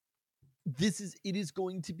 It is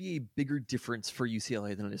going to be a bigger difference for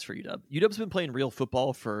UCLA than it is for UW. UW's been playing real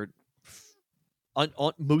football for on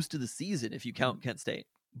most of the season, if you count Kent State.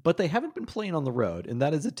 But they haven't been playing on the road, and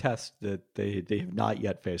that is a test that they have not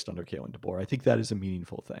yet faced under Kalen DeBoer. I think that is a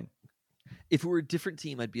meaningful thing. If it were a different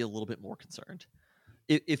team, I'd be a little bit more concerned.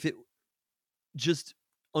 If it just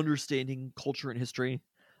understanding culture and history,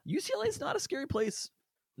 UCLA is not a scary place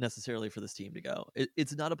necessarily for this team to go.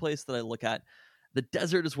 It's not a place that I look at. The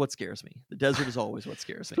desert is what scares me. The desert is always what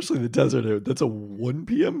scares me. Especially the desert. That's a 1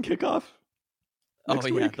 p.m. kickoff. Oh,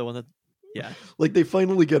 yeah. The one that, yeah. Like they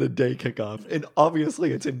finally get a day kickoff. And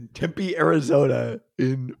obviously it's in Tempe, Arizona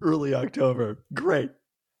in early October. Great.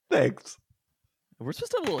 Thanks. We're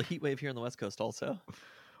supposed to have a little heat wave here on the West Coast also.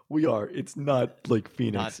 We are. It's not like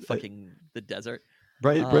Phoenix. Not fucking the desert.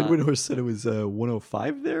 Brian Windhorst said it was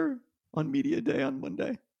 105 there on Media Day on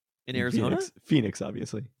Monday. In Arizona? Phoenix,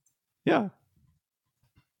 obviously. Yeah.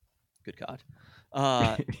 Good God.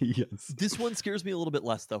 Yes. This one scares me a little bit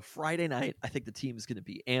less, though. Friday night, I think the team is going to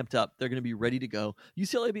be amped up. They're going to be ready to go.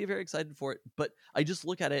 UCLA will be very excited for it, but I just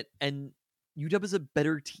look at it, and UW is a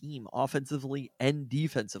better team offensively and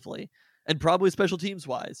defensively, and probably special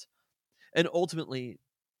teams-wise. And ultimately,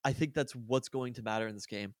 I think that's what's going to matter in this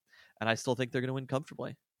game, and I still think they're going to win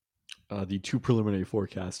comfortably. The two preliminary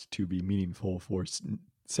forecasts to be meaningful for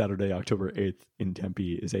Saturday, October 8th in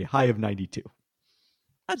Tempe is a high of 92.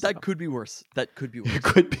 That could be worse. That could be worse. It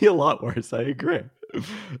could be a lot worse. I agree.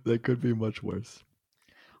 That could be much worse.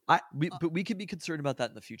 But we could be concerned about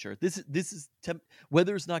that in the future. This is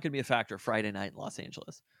weather's not going to be a factor Friday night in Los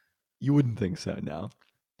Angeles. You wouldn't think so, no.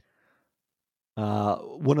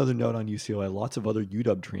 One other note on UCLA, lots of other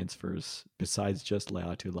UW transfers besides just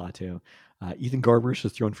Leatu Latu. Ethan Garbers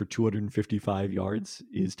has thrown for 255 yards,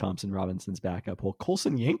 is Thompson Robinson's backup. Well,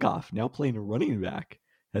 Colson Yankoff, now playing a running back,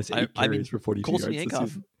 has 8 carries for 42 Colson yards.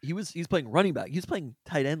 Yankoff, he's playing running back. He was playing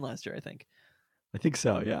tight end last year, I think. I think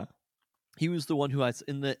so, yeah. He was the one who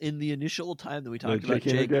in the initial time that we talked about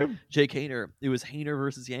Jake Haener, it was Haener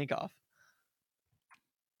versus Yankoff.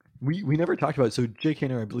 We never talked about it. So Jake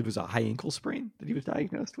Haener, I believe, was a high ankle sprain that he was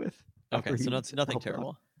diagnosed with. Okay, so nothing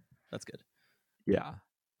terrible. That's good. Yeah.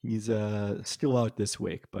 He's still out this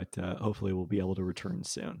week, but hopefully we'll be able to return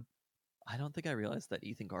soon. I don't think I realized that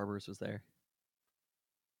Ethan Garbers was there.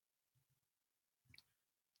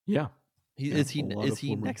 Yeah. Is he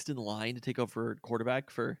next in line to take over quarterback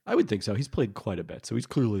for? I would think so. He's played quite a bit, so he's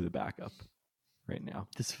clearly the backup right now.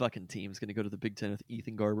 This fucking team is going to go to the Big Ten with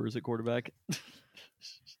Ethan Garbers at quarterback.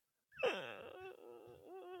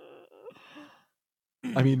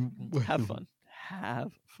 I mean, have fun.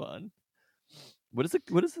 Have fun. What is it?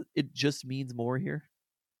 It just means more here.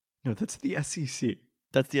 No, that's the SEC.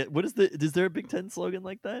 Is there a Big Ten slogan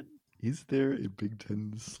like that? Is there a Big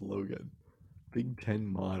Ten slogan? Big Ten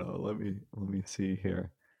motto. Let me see here.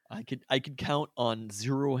 I could count on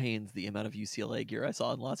zero hands the amount of UCLA gear I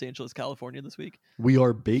saw in Los Angeles, California this week. We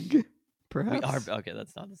are big, perhaps. We are okay.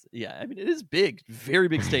 That's not. Yeah, I mean it is big, very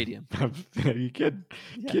big stadium. You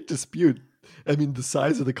can't dispute. I mean the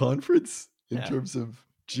size of the conference in terms of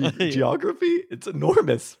geography. It's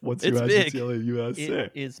enormous. Once you add UCLA, USA,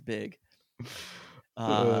 it is big.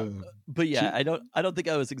 But yeah, I don't think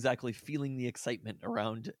I was exactly feeling the excitement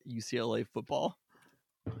around UCLA football.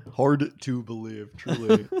 Hard to believe.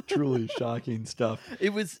 Truly shocking stuff.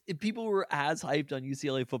 People were as hyped on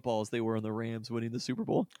UCLA football as they were on the Rams winning the Super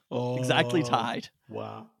Bowl. Oh, exactly tied.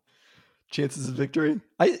 Wow. Chances of victory?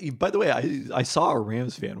 By the way, I saw a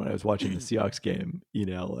Rams fan when I was watching the Seahawks game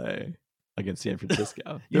in LA against San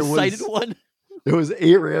Francisco. Cited one? There was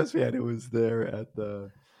a Rams fan who was there at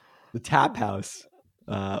the Tap House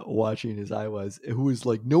watching as I was, who was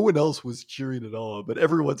like, no one else was cheering at all, but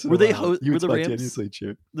every once in Were a they while, you were would the Rams? spontaneously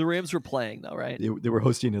cheer. The Rams were playing though, right? They were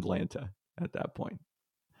hosting Atlanta at that point.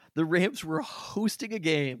 The Rams were hosting a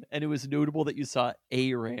game, and it was notable that you saw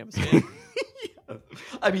a Rams game. Yeah.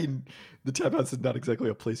 I mean, the Tap House is not exactly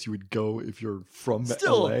a place you would go if you're from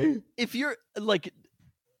Still, LA. if you're like,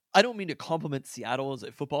 I don't mean to compliment Seattle as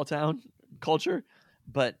a football town culture,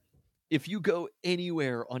 but if you go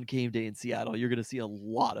anywhere on game day in Seattle, you're going to see a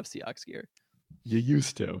lot of Seahawks gear. You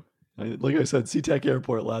used to. Like I said, SeaTac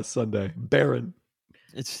Airport last Sunday. Barren.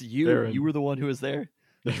 It's you. Barren. You were the one who was there.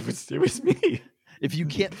 It was me. If you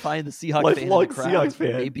can't find the Seahawks fan in the crowd, Seahawks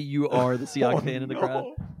fan. maybe you are the Seahawks fan in the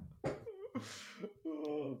crowd.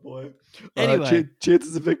 Oh boy. Anyway.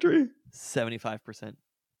 Chances of victory? 75%.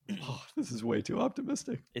 Oh, this is way too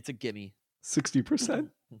optimistic. It's a gimme. 60%.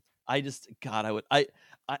 I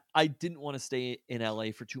didn't want to stay in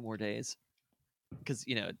LA for 2 more days because,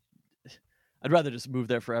 I'd rather just move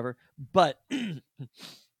there forever. But it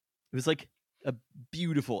was like a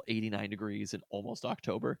beautiful 89 degrees in almost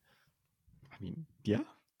October. I mean, yeah.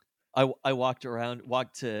 I walked around,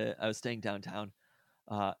 I was staying downtown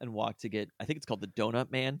and walked to get, I think it's called the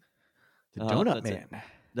Donut Man. The Donut Man.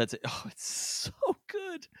 That's it. Oh, it's so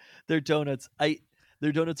good. Their donuts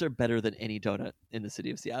are better than any donut in the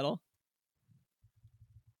city of Seattle.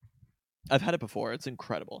 I've had it before. It's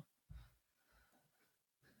incredible.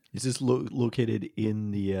 Is this located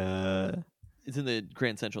in the... It's in the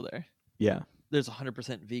Grand Central there. Yeah. There's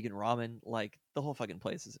 100% vegan ramen. Like, the whole fucking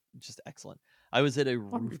place is just excellent. I was at a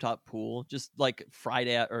rooftop pool just like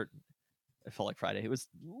Friday, or it felt like Friday. It was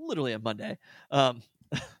literally a Monday. But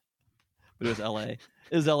it was LA. It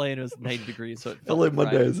was LA and it was 90 degrees. So it felt LA like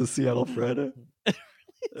Monday Friday. is a Seattle Friday.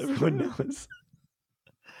 Everyone knows.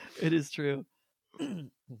 It is true.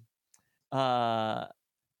 Yeah,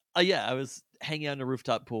 I was hanging out in a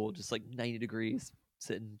rooftop pool, just like 90 degrees,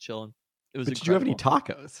 sitting, chilling. It was. But did you have any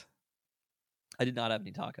incredible. tacos? I did not have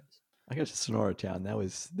any tacos. I got to Sonora Town. That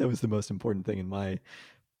was the most important thing in my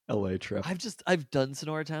LA trip. I've done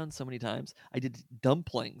Sonora Town so many times. I did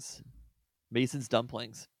dumplings, Mason's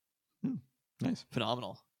dumplings. Nice,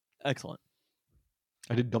 phenomenal, excellent.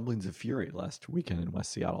 I did dumplings of fury last weekend in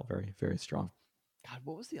West Seattle. Very, very strong. God,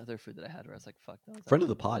 what was the other food that I had where I was like, "Fuck"? That was Friend of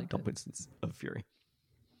the really pod, good. dumplings of fury.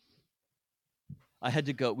 I had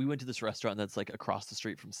to go. We went to this restaurant that's like across the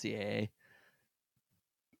street from CAA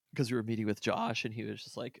because we were meeting with Josh, and he was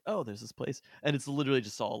just like, "Oh, there's this place," and it's literally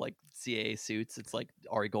just all like CAA suits. It's like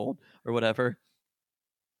Ari Gold or whatever.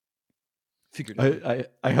 Figured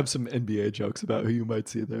I have some NBA jokes about who you might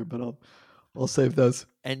see there, but I'll save those.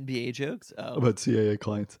 NBA jokes About CAA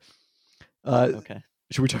clients. Okay,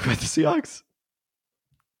 should we talk about the Seahawks?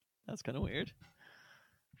 that's kind of weird.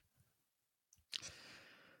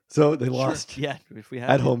 So they lost Yeah, if we have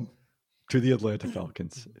at home to the Atlanta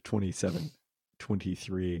Falcons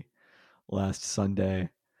 27-23 last Sunday.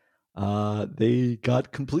 They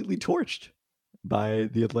got completely torched by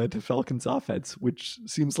the Atlanta Falcons offense, which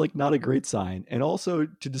seems like not a great sign. And also,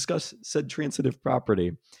 to discuss said transitive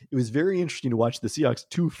property, it was very interesting to watch the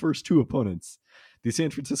Seahawks' first two opponents, the San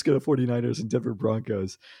Francisco 49ers and Denver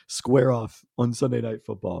Broncos, square off on Sunday Night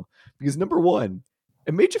Football. Because number one,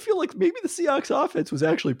 it made you feel like maybe the Seahawks offense was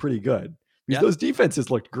actually pretty good, because those defenses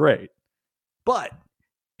looked great. But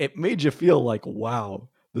it made you feel like, wow,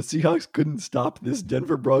 the Seahawks couldn't stop this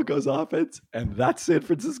Denver Broncos offense, and that San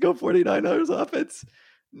Francisco 49ers offense,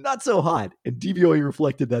 not so hot. And DVOA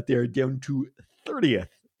reflected that they're down to 30th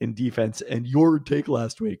in defense, and your take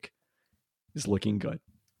last week is looking good.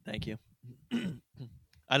 Thank you.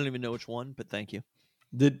 I don't even know which one, but thank you.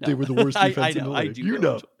 They were the worst defense in the league. I do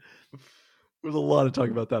know. There was a lot of talk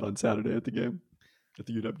about that on Saturday at the game, at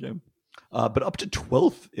the UW game. But up to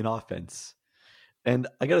 12th in offense. And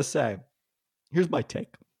I got to say, here's my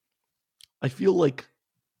take. I feel like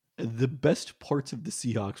the best parts of the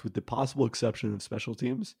Seahawks, with the possible exception of special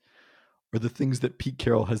teams, are the things that Pete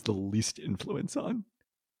Carroll has the least influence on.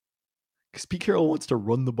 Because Pete Carroll wants to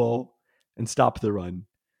run the ball and stop the run.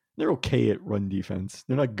 They're okay at run defense.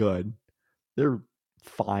 They're not good. They're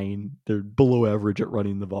fine. They're below average at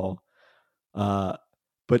running the ball.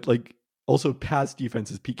 But like also pass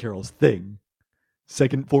defense is Pete Carroll's thing.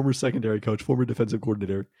 Former secondary coach, former defensive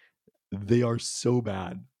coordinator. They are so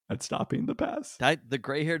bad at stopping the pass. The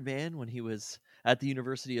gray-haired man, when he was at the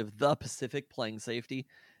University of the Pacific playing safety,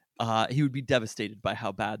 he would be devastated by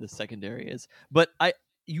how bad the secondary is. But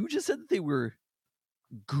you just said that they were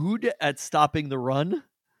good at stopping the run.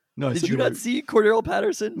 No, Did you not see Cordero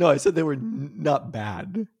Patterson? No, I said they were not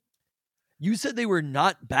bad. You said they were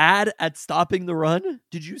not bad at stopping the run.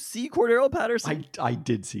 Did you see Cordero Patterson? I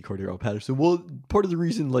did see Cordero Patterson. Well, part of the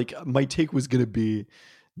reason, like, my take was going to be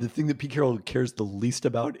the thing that Pete Carroll cares the least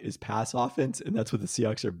about is pass offense, and that's what the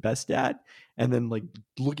Seahawks are best at. And then, like,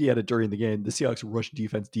 looking at it during the game, the Seahawks rush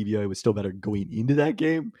defense DVOA was still better going into that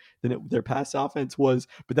game than their pass offense was.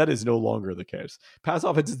 But that is no longer the case. Pass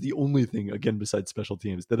offense is the only thing, again, besides special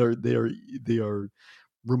teams, that they are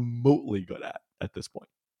remotely good at this point.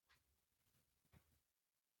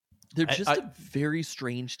 They're just a very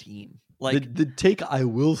strange team. Like the take I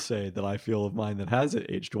will say that I feel of mine that hasn't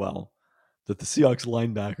aged well, that the Seahawks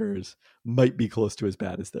linebackers might be close to as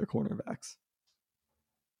bad as their cornerbacks.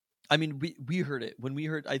 I mean, we heard it when we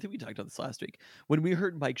heard. I think we talked about this last week when we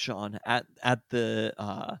heard Mike Sean at the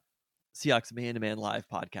Seahawks Man to Man Live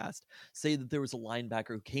podcast say that there was a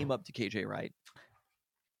linebacker who came up to KJ Wright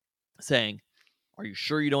saying, "Are you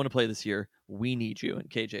sure you don't want to play this year? We need you." And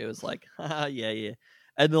KJ was like, yeah.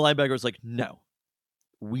 And the linebacker was like, "No,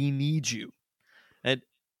 we need you." And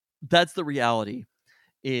that's the reality.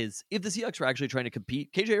 Is if the Seahawks were actually trying to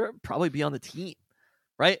compete, KJ would probably be on the team,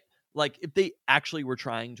 right? Like if they actually were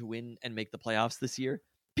trying to win and make the playoffs this year,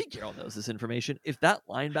 Pete Carroll knows this information. If that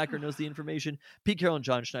linebacker knows the information, Pete Carroll and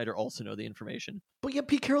John Schneider also know the information. But yeah,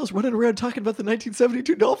 Pete Carroll's running around talking about the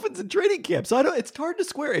 1972 Dolphins in training camp. So it's hard to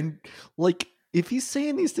square. And like, if he's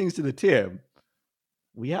saying these things to the team,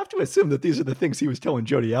 we have to assume that these are the things he was telling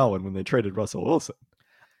Jody Allen when they traded Russell Wilson.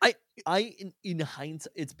 In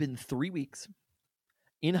hindsight, it's been 3 weeks.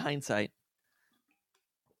 In hindsight,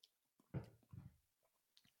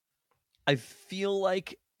 I feel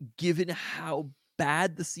like given how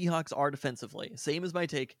bad the Seahawks are defensively, same as my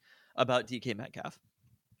take about DK Metcalf,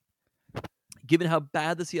 given how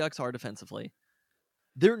bad the Seahawks are defensively,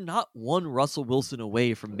 they're not one Russell Wilson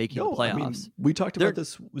away from making the playoffs. I mean, we talked about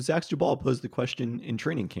this. Zach Dubal posed the question in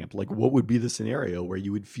training camp, like what would be the scenario where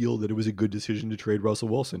you would feel that it was a good decision to trade Russell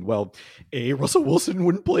Wilson? Well, Russell Wilson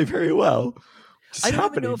wouldn't play very well. I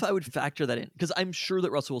don't even know if I would factor that in because I'm sure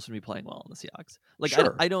that Russell Wilson would be playing well in the Seahawks. Like,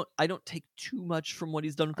 sure. I don't take too much from what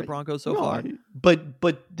he's done with the Broncos so far.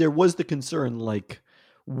 But there was the concern, like,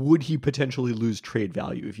 would he potentially lose trade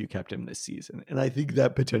value if you kept him this season? And I think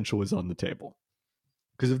that potential was on the table.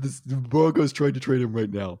 Because if the Broncos tried to trade him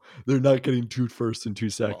right now, they're not getting 2 firsts and 2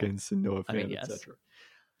 seconds and Noah Fant, etc.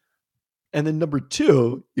 And then number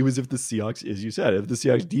 2, it was if the Seahawks, as you said, if the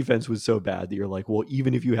Seahawks defense was so bad that you're like, well,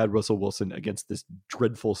 even if you had Russell Wilson against this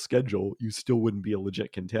dreadful schedule, you still wouldn't be a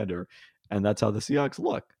legit contender. And that's how the Seahawks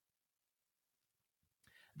look.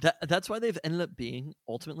 That's why they've ended up being,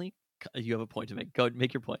 ultimately, you have a point to make. Go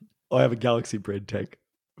make your point. Oh, I have a Galaxy brain take.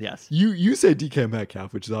 Yes. You said DK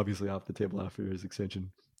Metcalf, which is obviously off the table after his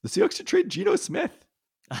extension. The Seahawks should trade Geno Smith.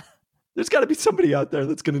 There's got to be somebody out there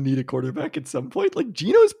that's going to need a quarterback at some point. Like,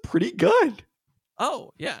 Geno's pretty good.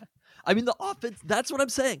 Oh, yeah. I mean, the offense, that's what I'm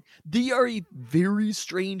saying. They are a very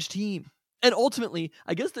strange team. And ultimately,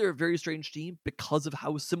 I guess they're a very strange team because of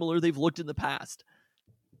how similar they've looked in the past.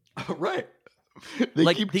 Right.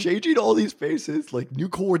 They keep changing all these faces, like new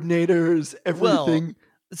coordinators, everything. Well,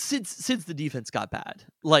 since the defense got bad.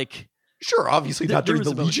 Like, sure, obviously not during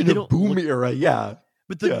the Legion of Boom era, yeah.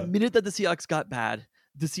 But the minute that the Seahawks got bad,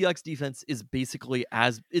 the Seahawks defense is basically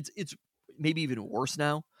it's maybe even worse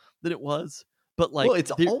now than it was. But like, well,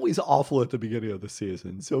 it's always awful at the beginning of the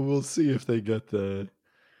season, so we'll see if they get the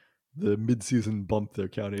mid-season bump they're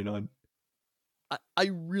counting on. I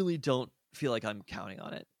really don't feel like I'm counting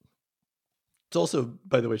on it. It's also,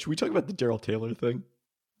 by the way, should we talk about the Darrell Taylor thing?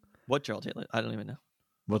 What Darrell Taylor? I don't even know.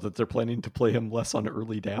 Well, that they're planning to play him less on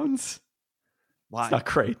early downs. Why? It's not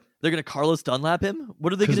great. They're going to Carlos Dunlap him?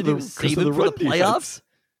 What are they going to do? Save him for the playoffs? Defense.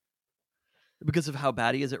 Because of how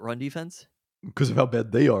bad he is at run defense? Because of how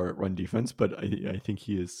bad they are at run defense, but I think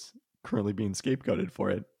he is currently being scapegoated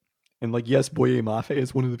for it. And like, yes, Boye Mafe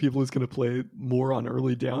is one of the people who's going to play more on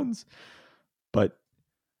early downs, but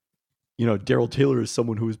you know, Darrell Taylor is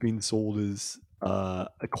someone who is being sold as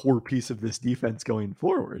a core piece of this defense going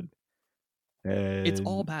forward. And it's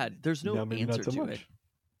all bad. There's no answer to it.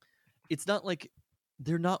 It's not like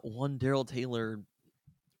they're not one Darrell Taylor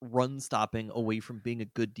run stopping away from being a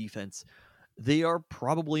good defense. They are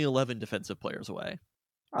probably 11 defensive players away.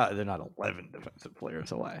 They're not 11 defensive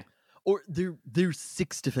players away. Or they're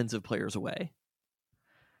 6 defensive players away.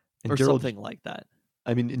 And or something like that.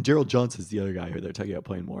 I mean, and Gerald Johnson's the other guy who they're talking about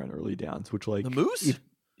playing more on early downs, which, like, the Moose?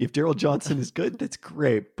 If Gerald Johnson is good, that's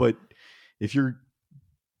great. But if you're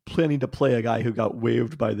planning to play a guy who got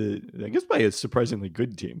waived by by a surprisingly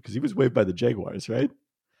good team, because he was waived by the Jaguars, right?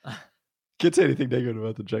 Can't say anything negative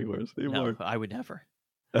about the Jaguars. No, I would never.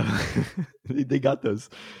 They got those.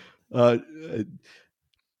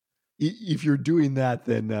 if you're doing that,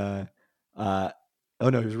 then oh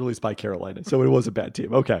no, he was released by Carolina, so it was a bad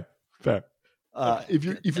team. Okay, fair. Okay, if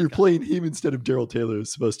you're good. if Thank you're God. playing him instead of Daryl Taylor,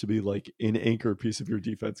 who's supposed to be like an anchor piece of your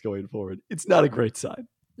defense going forward, it's not a great sign.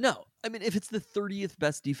 No, I mean, if it's the 30th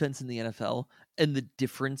best defense in the NFL, and the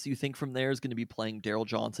difference you think from there is going to be playing Daryl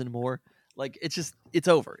Johnson more, like it's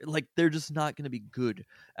over. Like they're just not going to be good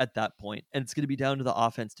at that point, and it's going to be down to the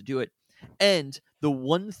offense to do it. And the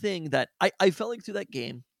one thing that I felt like through that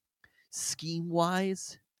game, scheme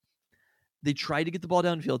wise, they tried to get the ball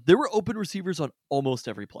downfield. There were open receivers on almost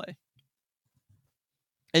every play.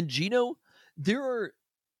 And Geno, there are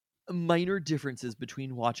minor differences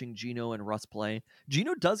between watching Geno and Russ play.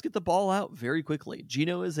 Geno does get the ball out very quickly.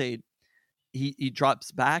 Geno is he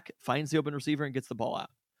drops back, finds the open receiver, and gets the ball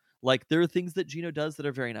out. Like there are things that Geno does that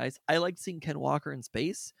are very nice. I like seeing Ken Walker in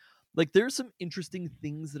space. Like there's some interesting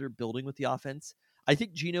things that are building with the offense. I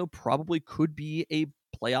think Geno probably could be a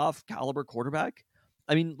playoff caliber quarterback.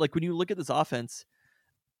 I mean, like when you look at this offense,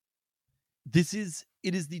 it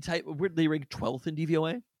is the type where they rank 12th in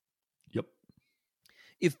DVOA. Yep.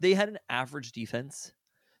 If they had an average defense,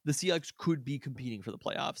 the Seahawks could be competing for the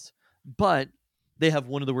playoffs, but they have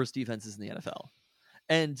one of the worst defenses in the NFL.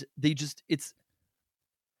 And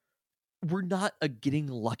we're not getting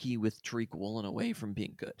lucky with Tariq Woolen away from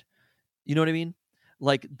being good. You know what I mean?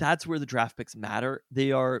 Like that's where the draft picks matter.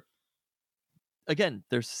 They are, again,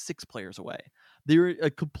 they're 6 players away. They're a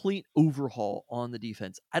complete overhaul on the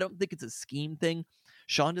defense. I don't think it's a scheme thing.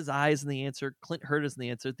 Sean Desai isn't the answer. Clint Hurtt isn't the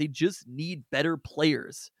answer. They just need better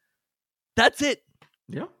players. That's it.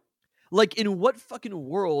 Yeah. Like, in what fucking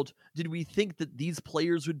world did we think that these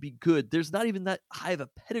players would be good? There's not even that high of a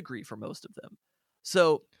pedigree for most of them.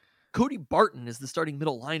 So, Cody Barton is the starting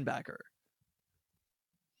middle linebacker.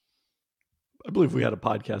 I believe we had a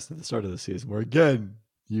podcast at the start of the season where, again,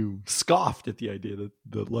 you scoffed at the idea that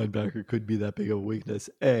the linebacker could be that big of a weakness,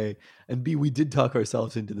 A. And B, we did talk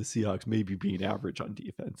ourselves into the Seahawks maybe being average on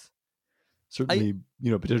defense. Certainly,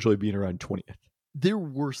 potentially being around 20th. They're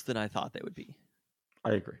worse than I thought they would be.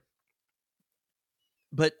 I agree.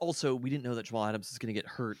 But also, we didn't know that Jamal Adams was going to get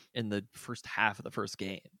hurt in the first half of the first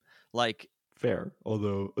game. Like, fair.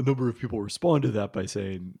 Although a number of people respond to that by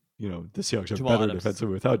saying, the Seahawks are Jamal better Adams.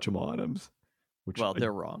 defensively without Jamal Adams. Which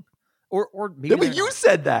they're wrong. Or maybe but you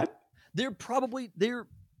said that. They're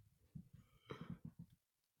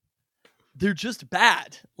just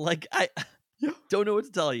bad. Like I don't know what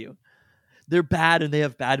to tell you. They're bad and they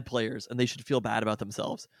have bad players and they should feel bad about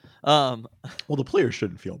themselves. Well, the players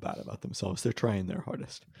shouldn't feel bad about themselves. They're trying their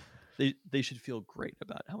hardest. They should feel great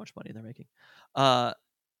about how much money they're making.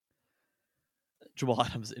 Jamal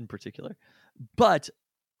Adams in particular. But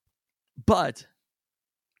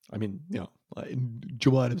I mean,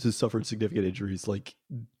 Jamal Adams has suffered significant injuries. Like,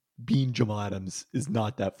 being Jamal Adams is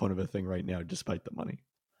not that fun of a thing right now, despite the money.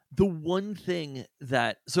 The one thing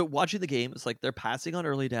so watching the game, it's like they're passing on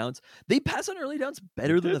early downs. They pass on early downs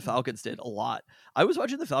better than the Falcons did a lot. I was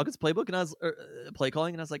watching the Falcons playbook and I was play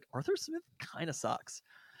calling and I was like, Arthur Smith kind of sucks.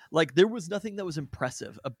 Like there was nothing that was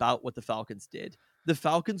impressive about what the Falcons did. The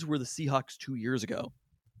Falcons were the Seahawks 2 years ago,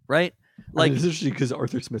 right? Like it's interesting because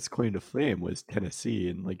Arthur Smith's claim to fame was Tennessee,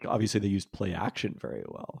 and like obviously they used play action very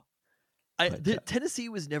well. Tennessee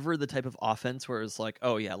was never the type of offense where it's like,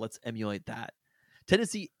 oh yeah, let's emulate that.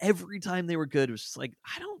 Tennessee, every time they were good, it was just like,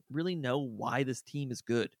 I don't really know why this team is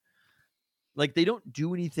good. Like they don't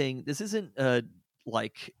do anything. This isn't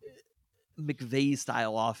like McVay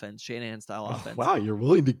style offense, Shanahan style offense. Wow, you're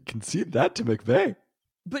willing to concede that to McVay.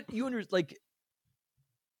 But you understand, like,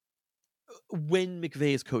 when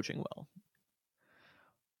McVay is coaching well,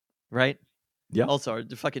 right? Yeah. Also,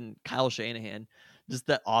 the fucking Kyle Shanahan, just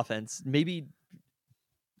that offense, maybe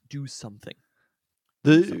do something.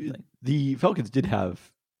 The Falcons did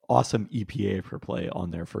have awesome EPA per play on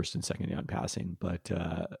their first and second down passing, but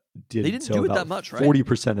they didn't do it that much, right?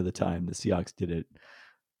 40% of the time. The Seahawks did it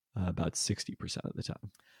about 60% of the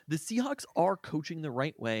time. The Seahawks are coaching the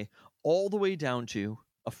right way all the way down to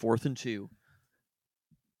a 4th and 2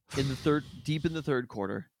 in the deep in the third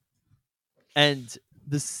quarter. And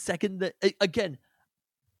the second that, again,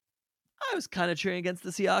 I was kind of cheering against the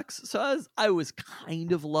Seahawks, so I was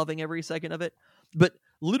kind of loving every second of it. But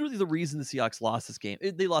literally the reason the Seahawks lost this game,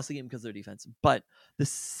 they lost the game because of their defense. But the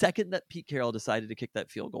second that Pete Carroll decided to kick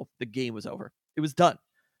that field goal, the game was over. It was done.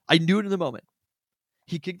 I knew it in the moment.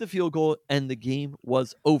 He kicked the field goal and the game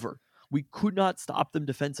was over. We could not stop them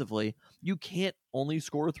defensively. You can't only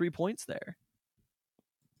score 3 points there.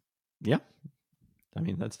 Yeah. I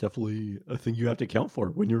mean, that's definitely a thing you have to account for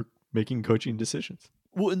when you're making coaching decisions.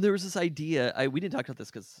 Well, and there was this idea, we didn't talk about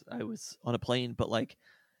this because I was on a plane, but like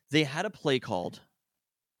they had a play called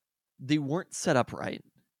They weren't set up right.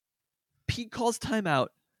 Pete calls timeout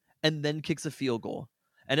and then kicks a field goal.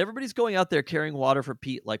 And everybody's going out there carrying water for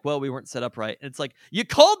Pete, like, well, we weren't set up right. And it's like, you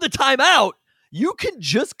called the timeout. You can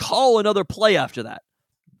just call another play after that.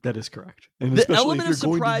 That is correct. And The especially element if of you're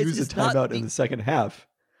going to surprise use a is not timeout the- in the second half,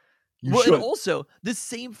 you Well, should. and also, this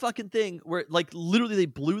same fucking thing where, like, literally they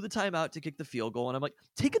blew the timeout to kick the field goal. And I'm like,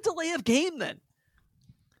 take a delay of game then.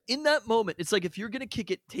 In that moment, it's like, if you're going to kick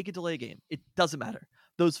it, take a delay of game. It doesn't matter.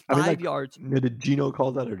 Those 5 yards. Did Gino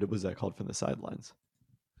call that, or was that called from the sidelines?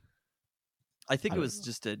 I think I it don't was know.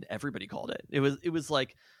 just everybody called it. It was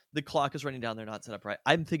like the clock is running down. They're not set up right.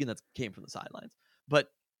 I'm thinking that came from the sidelines. But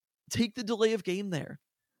take the delay of game there.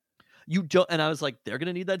 You don't. And I was like, they're going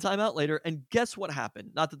to need that timeout later. And guess what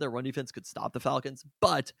happened? Not that their run defense could stop the Falcons,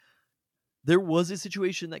 but there was a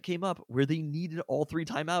situation that came up where they needed all 3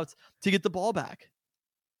 timeouts to get the ball back.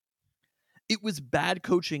 It was bad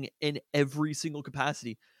coaching in every single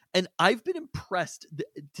capacity. And I've been impressed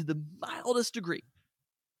to the mildest degree.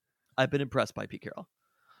 I've been impressed by Pete Carroll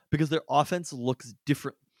because their offense looks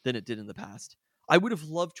different than it did in the past. I would have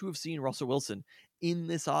loved to have seen Russell Wilson in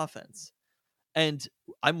this offense. And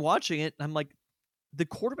I'm watching it, and I'm like, the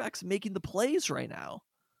quarterback's making the plays right now.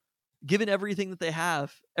 Given everything that they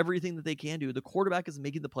have, everything that they can do, the quarterback is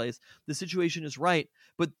making the plays. The situation is right,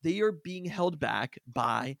 but they are being held back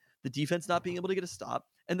by the defense not being able to get a stop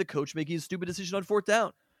and the coach making a stupid decision on 4th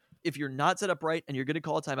down. If you're not set up right and you're going to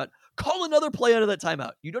call a timeout, call another play out of that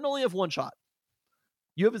timeout. You don't only have one shot.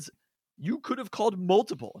 You could have called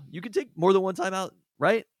multiple. You could take more than one timeout,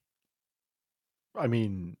 right? I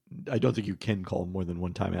mean, I don't think you can call more than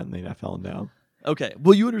one timeout in the NFL now. Okay.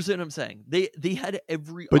 Well, you understand what I'm saying. They had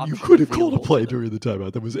every But option you could have called a available play to them. during the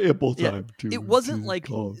timeout. There was ample Yeah, time to. It wasn't to like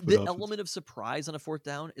call for the offense. element of surprise on a 4th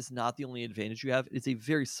down is not the only advantage you have. It's a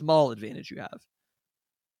very small advantage you have.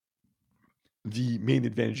 The main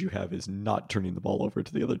advantage you have is not turning the ball over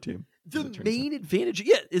to the other team. The main advantage,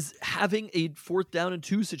 yeah, is having a 4th down and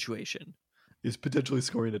 2 situation. Is potentially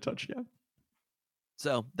scoring a touchdown.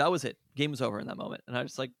 So that was it. Game was over in that moment. And I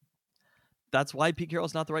was like, that's why Pete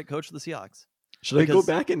Carroll's not the right coach for the Seahawks. Should I go Because-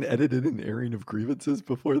 back and edit in an airing of grievances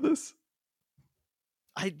before this?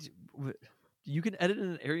 You can edit in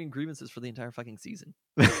an airing grievances for the entire fucking season.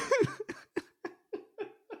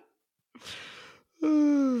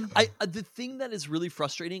 The thing that is really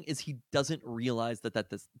frustrating is he doesn't realize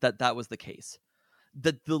that was the case.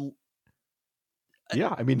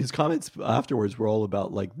 Yeah, I mean, his comments afterwards were all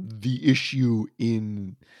about like the issue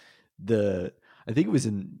in I think it was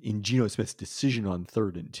in Geno Smith's decision on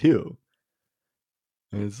 3rd and 2.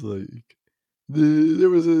 And it's like there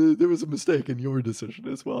was a mistake in your decision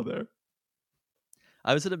as well there.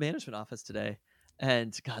 I was at a management office today,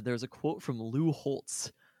 and God, there was a quote from Lou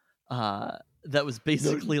Holtz that was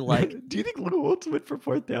basically like, do you think Lou Holtz went for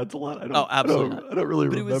 4th downs a lot? I don't. Oh, absolutely not. I don't really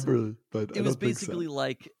But it was- remember, but it was basically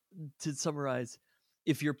like, to summarize,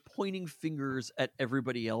 if you're pointing fingers at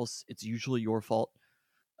everybody else, it's usually your fault.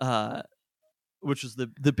 Which is the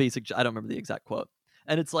basic. I don't remember the exact quote.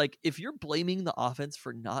 And it's like, if you're blaming the offense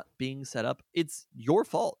for not being set up, it's your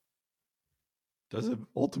fault. Does it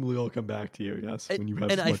ultimately all come back to you? Yes, when you have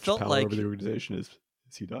and as I much felt power like- over the organization as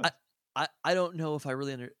he does. I don't know if I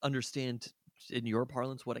really understand in your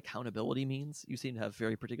parlance what accountability means. You seem to have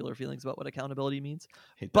very particular feelings about what accountability means.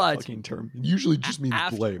 Hate but- that fucking term. It usually just means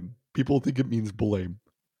after- blame. People think it means blame.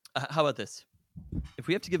 How about this? If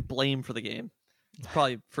we have to give blame for the game, it's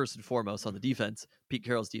probably first and foremost on the defense, Pete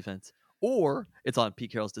Carroll's defense, or it's on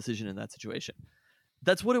Pete Carroll's decision in that situation.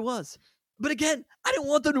 That's what it was. But again, I didn't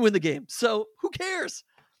want them to win the game, so who cares?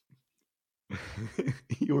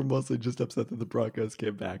 You were mostly just upset that the Broncos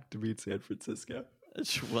came back to beat San Francisco.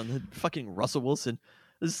 Well, the fucking Russell Wilson.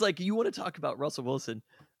 It's like, you want to talk about Russell Wilson.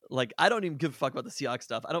 Like, I don't even give a fuck about the Seahawks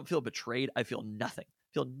stuff. I don't feel betrayed. I feel nothing.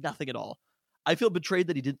 Nothing at all. I feel betrayed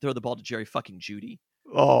that he didn't throw the ball to Jerry fucking Judy.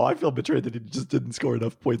 Oh, I feel betrayed that he just didn't score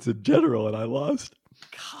enough points in general, and I lost.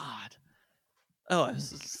 God. Oh, it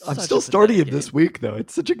was I'm such still a starting him pathetic this game. week, though.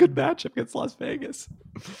 It's such a good matchup against Las Vegas.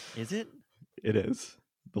 Is it? It is.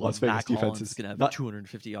 The Las Vegas Mac defense Hollins is going to have not,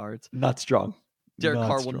 250 yards. not strong. Derek Not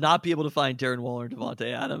Carr strong. will not be able to find Darren Waller and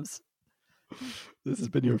Devontae Adams. This has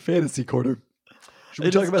been your fantasy quarter. Should we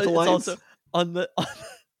It talk is- about the it's Lions? also on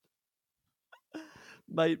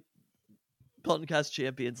my Peltoncast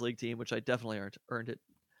Champions League team, which I definitely earned it.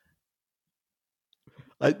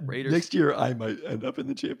 Raiders. Next year, I might end up in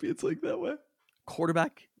the Champions League that way.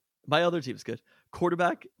 Quarterback. My other team's good.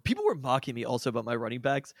 Quarterback. People were mocking me also about my running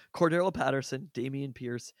backs. Cordero Patterson, Damian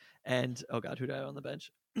Pierce, and oh god, who did I have on the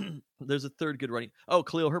bench? There's a third good running. Oh,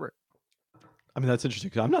 Khalil Herbert. I mean, that's interesting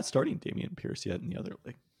because I'm not starting Damian Pierce yet in the other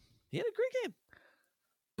league. He had a great game.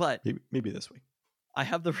 But maybe this week. I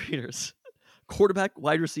have the Raiders. Quarterback,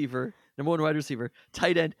 wide receiver, number 1 wide receiver,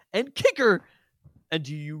 tight end, and kicker. And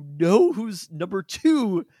do you know who's number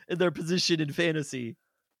 2 in their position in fantasy?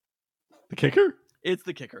 The kicker? It's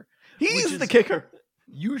the kicker. He's the kicker.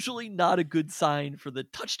 Usually not a good sign for the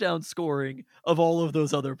touchdown scoring of all of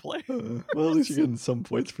those other players. Well, at least you're getting some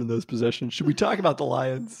points from those possessions. Should we talk about the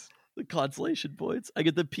Lions? The consolation points. I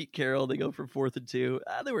get the Pete Carroll. They go for 4th and 2.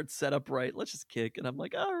 They weren't set up right. Let's just kick. And I'm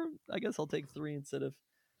like, I guess I'll take 3 instead of.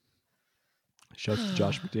 Shouts to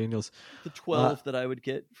Josh McDaniels. The 12 that I would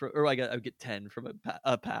get or I would get 10 from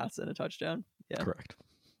a pass and a touchdown. Yeah, correct.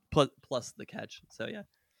 Plus the catch. So yeah.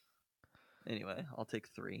 Anyway, I'll take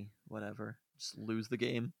 3. Whatever. Just lose the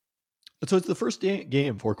game. So it's the first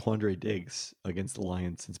game for Quandre Diggs against the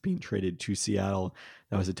Lions since being traded to Seattle.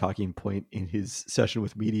 That was a talking point in his session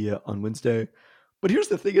with media on Wednesday. But here's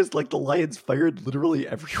the thing: is like the Lions fired literally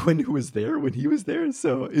everyone who was there when he was there,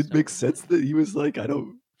 so it makes sense that he was like, I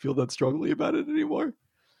don't feel that strongly about it anymore.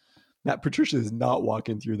 Matt Patricia is not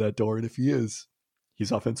walking through that door, and if he is,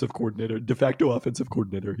 he's offensive coordinator, de facto offensive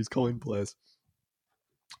coordinator. He's calling plays.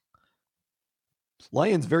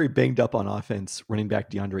 Lions very banged up on offense. Running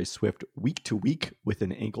back DeAndre Swift week to week with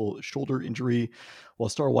an ankle shoulder injury, while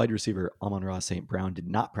star wide receiver Amon-Ra St. Brown did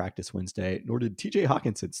not practice Wednesday, nor did TJ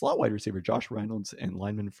Hawkinson. Slot wide receiver Josh Reynolds and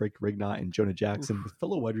lineman Frank Rignot and Jonah Jackson with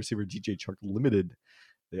fellow wide receiver DJ Chark limited.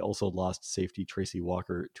 They also lost safety Tracy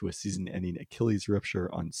Walker to a season-ending Achilles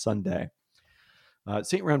rupture on Sunday.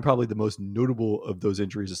 St. Brown, probably the most notable of those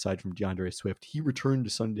injuries aside from DeAndre Swift. He returned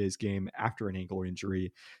to Sunday's game after an ankle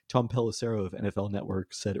injury. Tom Pelissero of NFL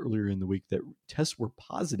Network said earlier in the week that tests were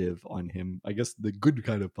positive on him. I guess the good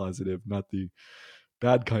kind of positive, not the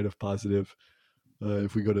bad kind of positive.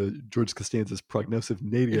 If we go to George Costanza's prognosis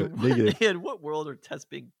negative. In what world are tests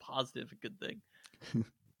being positive a good thing?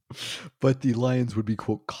 But the Lions would be,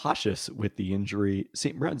 quote, cautious with the injury.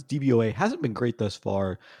 St. Brown's DVOA hasn't been great thus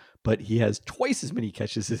far, but he has twice as many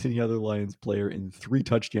catches as any other Lions player in 3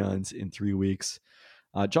 touchdowns in 3 weeks.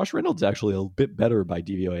 Josh Reynolds actually a bit better by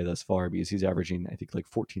DVOA thus far because he's averaging, I think, like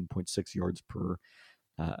 14.6 yards per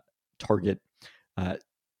target.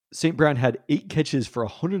 St. Brown had 8 catches for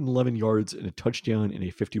 111 yards and a touchdown in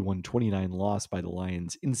a 51-29 loss by the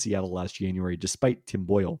Lions in Seattle last January, despite Tim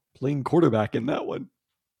Boyle playing quarterback in that one.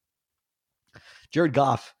 Jared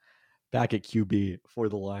Goff back at QB for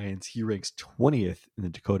the Lions. He ranks 20th in the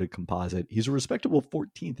Dakota Composite. He's a respectable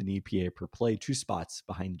 14th in EPA per play, 2 spots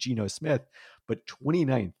behind Geno Smith, but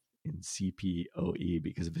 29th in CPOE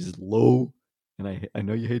because of his low, and I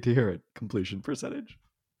know you hate to hear it, completion percentage.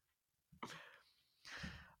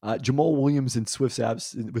 Jamal Williams in Swift's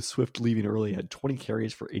absence, with Swift leaving early, had 20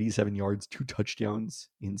 carries for 87 yards, 2 touchdowns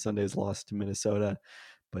in Sunday's loss to Minnesota.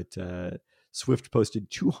 But Swift posted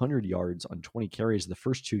 200 yards on 20 carries the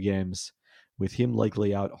first 2 games. With him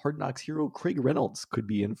likely out, Hard Knocks hero Craig Reynolds could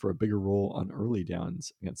be in for a bigger role on early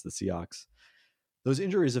downs against the Seahawks. Those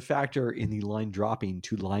injuries a factor in the line dropping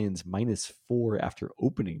to Lions -4 after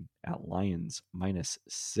opening at Lions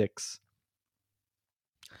 -6.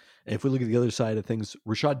 If we look at the other side of things,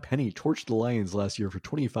 Rashad Penny torched the Lions last year for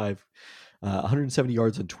 170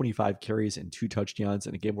 yards on 25 carries and 2 touchdowns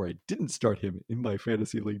in a game where I didn't start him in my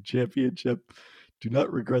fantasy league championship. Do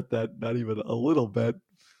not regret that, not even a little bit.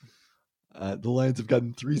 The Lions have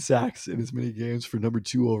gotten 3 sacks in as many games for number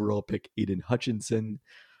 2 overall pick Aiden Hutchinson.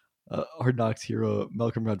 Hard Knocks hero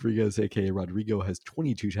Malcolm Rodriguez, aka Rodrigo, has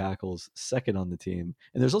 22 tackles, second on the team.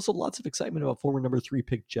 And there's also lots of excitement about former number 3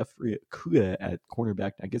 pick Jeffrey Okudah at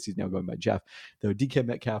cornerback. I guess he's now going by Jeff. Though DK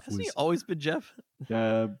Metcalf Hasn't he always been Jeff?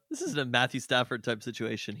 This isn't a Matthew Stafford type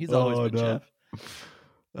situation. He's always been Jeff.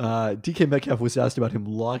 DK Metcalf was asked about him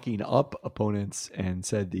locking up opponents and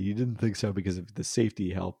said that he didn't think so because of the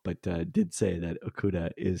safety help, but did say that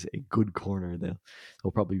Okudah is a good corner.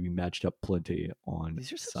 They'll probably be matched up plenty on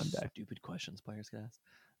These are Sunday. Stupid questions players can ask.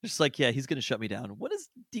 Just like, yeah, he's going to shut me down. What is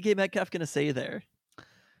DK Metcalf going to say there?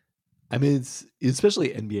 I mean, it's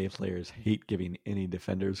especially NBA players hate giving any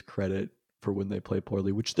defenders credit for when they play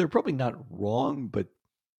poorly, which they're probably not wrong, but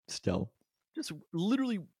still. Just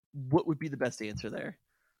literally, what would be the best answer there?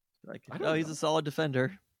 Like, oh, he's a solid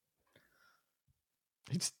defender.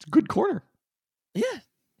 He's a good corner. Yeah,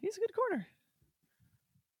 he's a good corner.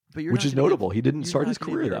 But which is notable. He didn't start his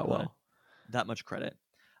career that well. That much credit.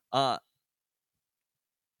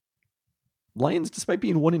 Lions, despite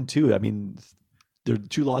being 1-2, I mean, their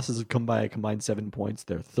 2 losses have come by a combined 7 points.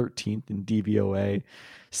 They're 13th in DVOA,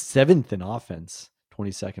 7th in offense,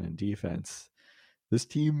 22nd in defense. This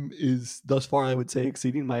team is, thus far, I would say,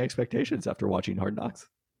 exceeding my expectations after watching Hard Knocks.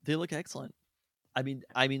 They look excellent. I mean,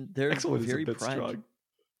 they're excellent very is a bit primed. strong.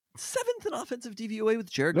 7th in offensive DVOA with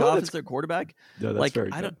Jared No, Goff that's- as their quarterback. No, that's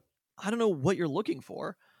very I good. don't know what you're looking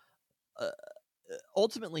for.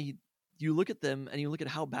 Ultimately, you look at them and you look at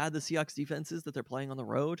how bad the Seahawks defense is that they're playing on the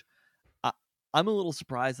road. I'm a little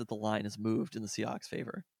surprised that the line has moved in the Seahawks'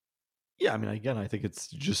 favor. Yeah, I mean, again, I think it's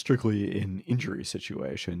just strictly an injury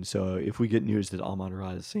situation. So if we get news that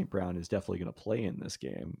Amon-Ra St. Brown is definitely going to play in this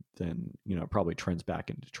game, then, it probably trends back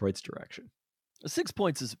in Detroit's direction. 6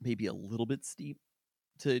 points is maybe a little bit steep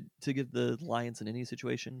to give the Lions in any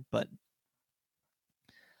situation, but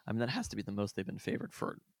I mean, that has to be the most they've been favored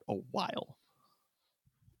for a while.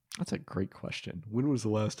 That's a great question. When was the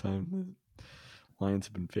last time the Lions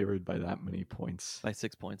have been favored by that many points? By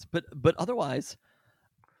 6 points. But otherwise,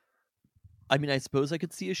 I mean, I suppose I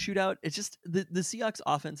could see a shootout. It's just the Seahawks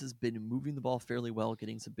offense has been moving the ball fairly well,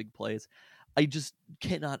 getting some big plays. I just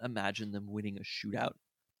cannot imagine them winning a shootout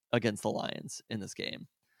against the Lions in this game.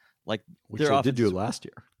 Like, Which their they offense did do is last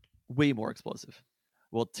year. way more explosive.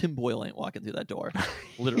 Well, Tim Boyle ain't walking through that door.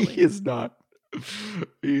 Literally. He is not.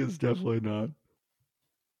 He is definitely not.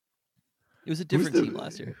 It was a different team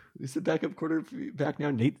last year. Who's the backup quarterback now?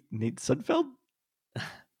 Nate Sudfeld? Is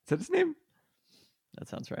that his name? That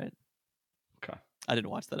sounds right. Okay. I didn't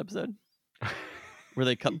watch that episode where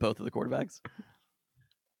they cut both of the quarterbacks.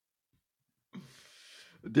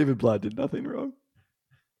 David Blau did nothing wrong.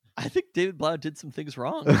 I think David Blau did some things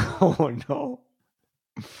wrong. Oh, no.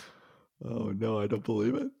 Oh, no, I don't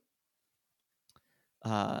believe it.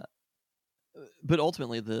 But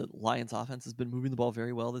ultimately, the Lions offense has been moving the ball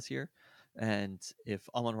very well this year. And if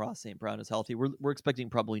Amon-Ra St. Brown is healthy, we're expecting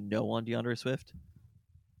probably no on DeAndre Swift.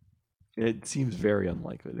 It seems very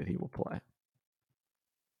unlikely that he will play.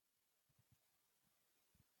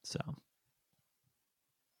 So.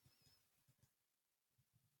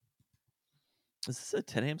 Is this a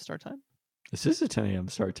 10 a.m. start time? This is a 10 a.m.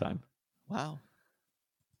 start time. Wow.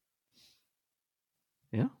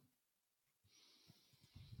 Yeah.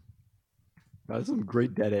 That's some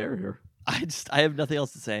great dead air here. I have nothing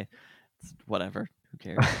else to say. It's whatever. Who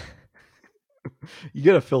cares? You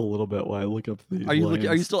gotta fill a little bit while I look up the. Are you looking?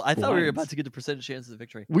 Are you still? I thought we were lines. about to get the percentage chances of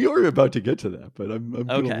victory. We are about to get to that, but I'm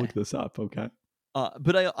Okay. gonna look this up. Okay.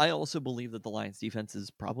 But I also believe that the Lions defense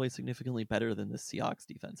is probably significantly better than the Seahawks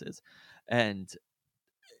defense is, and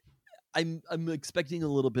I'm expecting a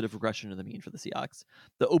little bit of regression to the mean for the Seahawks.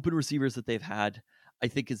 The open receivers that they've had, I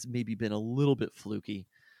think, has maybe been a little bit fluky.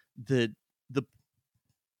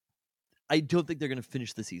 I don't think they're going to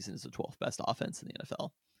finish the season as the 12th best offense in the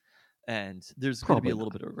NFL. And there's going to be a little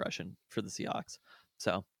bit of regression for the Seahawks.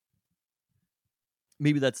 So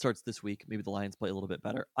maybe that starts this week. Maybe the Lions play a little bit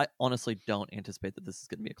better. I honestly don't anticipate that this is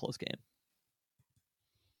going to be a close game.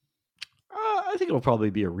 I think it'll probably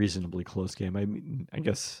be a reasonably close game. I mean, I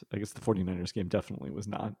guess the 49ers game definitely was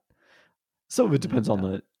not. Some of it depends on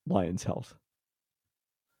the Lions' health.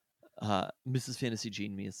 Mrs. Fantasy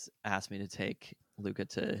Genius asked me to take Luca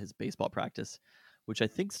to his baseball practice, which I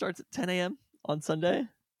think starts at 10 a.m. on Sunday.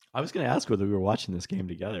 I was going to ask whether we were watching this game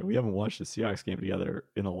together. We haven't watched the Seahawks game together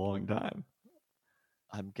in a long time.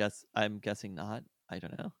 I'm guessing not. I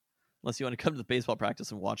don't know. Unless you want to come to the baseball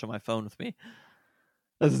practice and watch on my phone with me.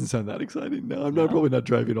 That doesn't sound that exciting. No, I'm probably not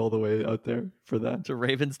driving all the way out there for that. To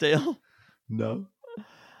Ravensdale? No.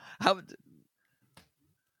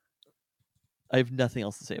 I have nothing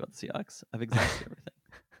else to say about the Seahawks. I've exhausted everything.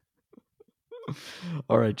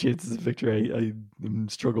 All right, chances of victory. I am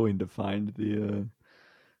struggling to find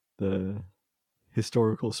the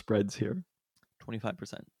historical spreads here.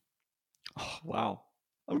 25%. Oh, wow.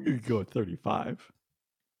 I'm going to go at 35.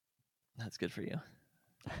 That's good for you.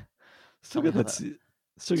 Still got that.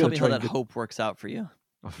 Tell me how that hope works out for you.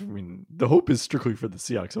 I mean, the hope is strictly for the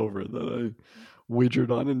Seahawks over that I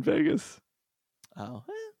wagered on in Vegas. Oh.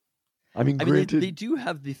 I mean, granted, they do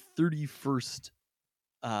have the 31st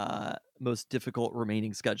most difficult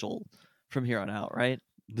remaining schedule from here on out, right?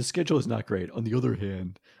 The schedule is not great. On the other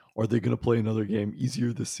hand, are they going to play another game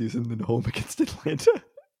easier this season than home against Atlanta?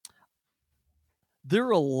 There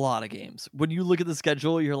are a lot of games. When you look at the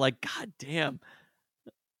schedule, you're like, God damn.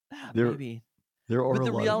 Maybe. There are a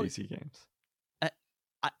lot of easy games.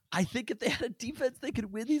 I think if they had a defense, they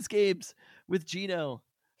could win these games with Geno.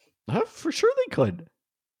 For sure they could.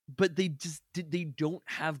 But they don't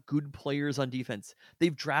have good players on defense. They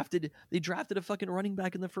drafted a fucking running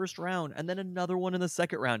back in the first round and then another one in the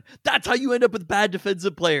second round. That's how you end up with bad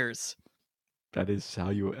defensive players. That is how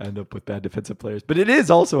you end up with bad defensive players. But it is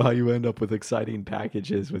also how you end up with exciting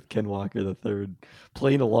packages with Ken Walker III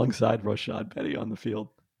playing alongside Rashad Petty on the field.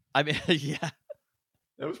 I mean, yeah.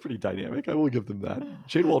 That was pretty dynamic. I will give them that.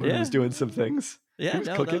 Shane Waldron was doing some things. Yeah, He was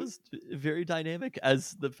no, cooking. that was very dynamic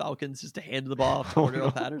as the Falcons just handed the ball off to Oh, Cordero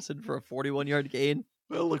no. Patterson for a 41-yard gain.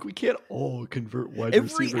 Well, look, we can't all convert wide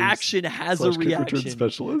Every receivers. action has a / kick return reaction.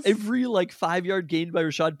 specialists. Every 5-yard gain by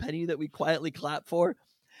Rashad Penny that we quietly clap for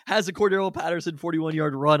has a Cordero Patterson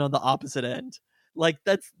 41-yard run on the opposite end.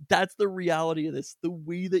 That's the reality of this. The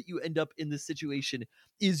way that you end up in this situation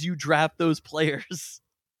is you draft those players.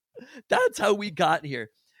 That's how we got here.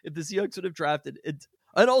 If the Seahawks would have drafted it,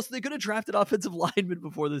 and also they could have drafted offensive linemen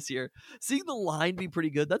before this year. Seeing the line be pretty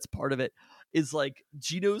good, that's part of it. Is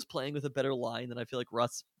Geno's playing with a better line than I feel like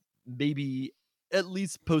Russ maybe at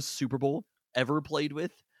least post Super Bowl ever played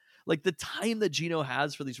with. The time that Geno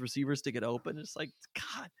has for these receivers to get open, it's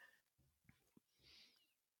God.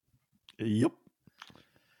 Yep.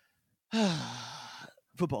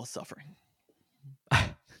 Football suffering.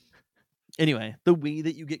 Anyway, the way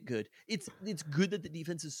that you get good, it's good that the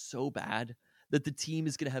defense is so bad that the team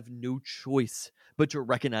is going to have no choice but to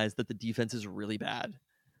recognize that the defense is really bad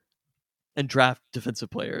and draft defensive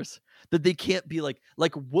players. That they can't be like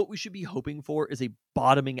what we should be hoping for is a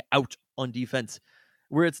bottoming out on defense,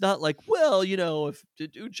 where it's not if Uchenna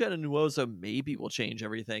Nwosu maybe will change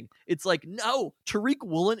everything. It's no, Tariq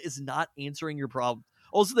Woolen is not answering your problem.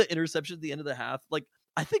 Also, the interception at the end of the half,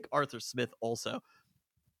 I think Arthur Smith also.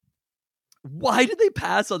 Why did they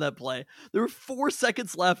pass on that play? There were 4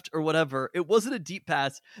 seconds left or whatever. It wasn't a deep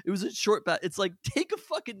pass. It was a short pass. It's take a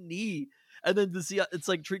fucking knee. And then it's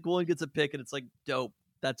Tariq Woolen gets a pick and it's dope.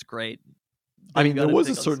 That's great. I mean, there was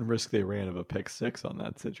a certain risk they ran of a pick 6 on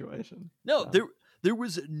that situation. No, there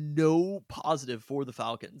was no positive for the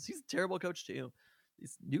Falcons. He's a terrible coach too.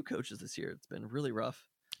 These new coaches this year, it's been really rough.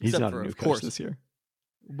 He's not a new coach this year.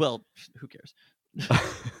 Well, who cares?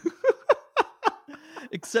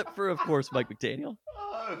 Except for, of course, Mike McDaniel.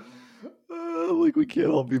 We can't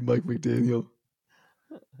all be Mike McDaniel.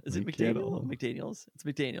 Is it McDaniel? McDaniels? It's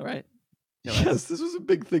McDaniel, right? No, yes, this was a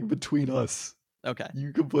big thing between us. Okay.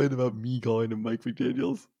 You complained about me calling him Mike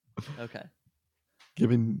McDaniels. Okay.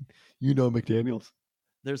 Given McDaniels.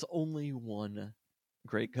 There's only one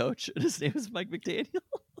great coach, and his name is Mike McDaniel.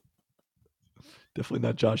 Definitely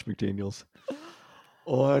not Josh McDaniels.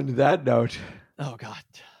 On that note. Oh, God.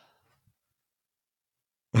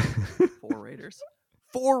 4 Raiders.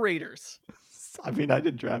 4 Raiders. I mean, I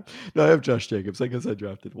didn't draft. No, I have Josh Jacobs. I guess I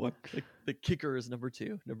drafted one. The kicker is number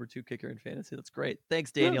 2. Number 2 kicker in fantasy. That's great.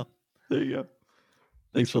 Thanks, Daniel. Yeah. There you go.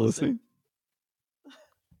 Thanks for listening.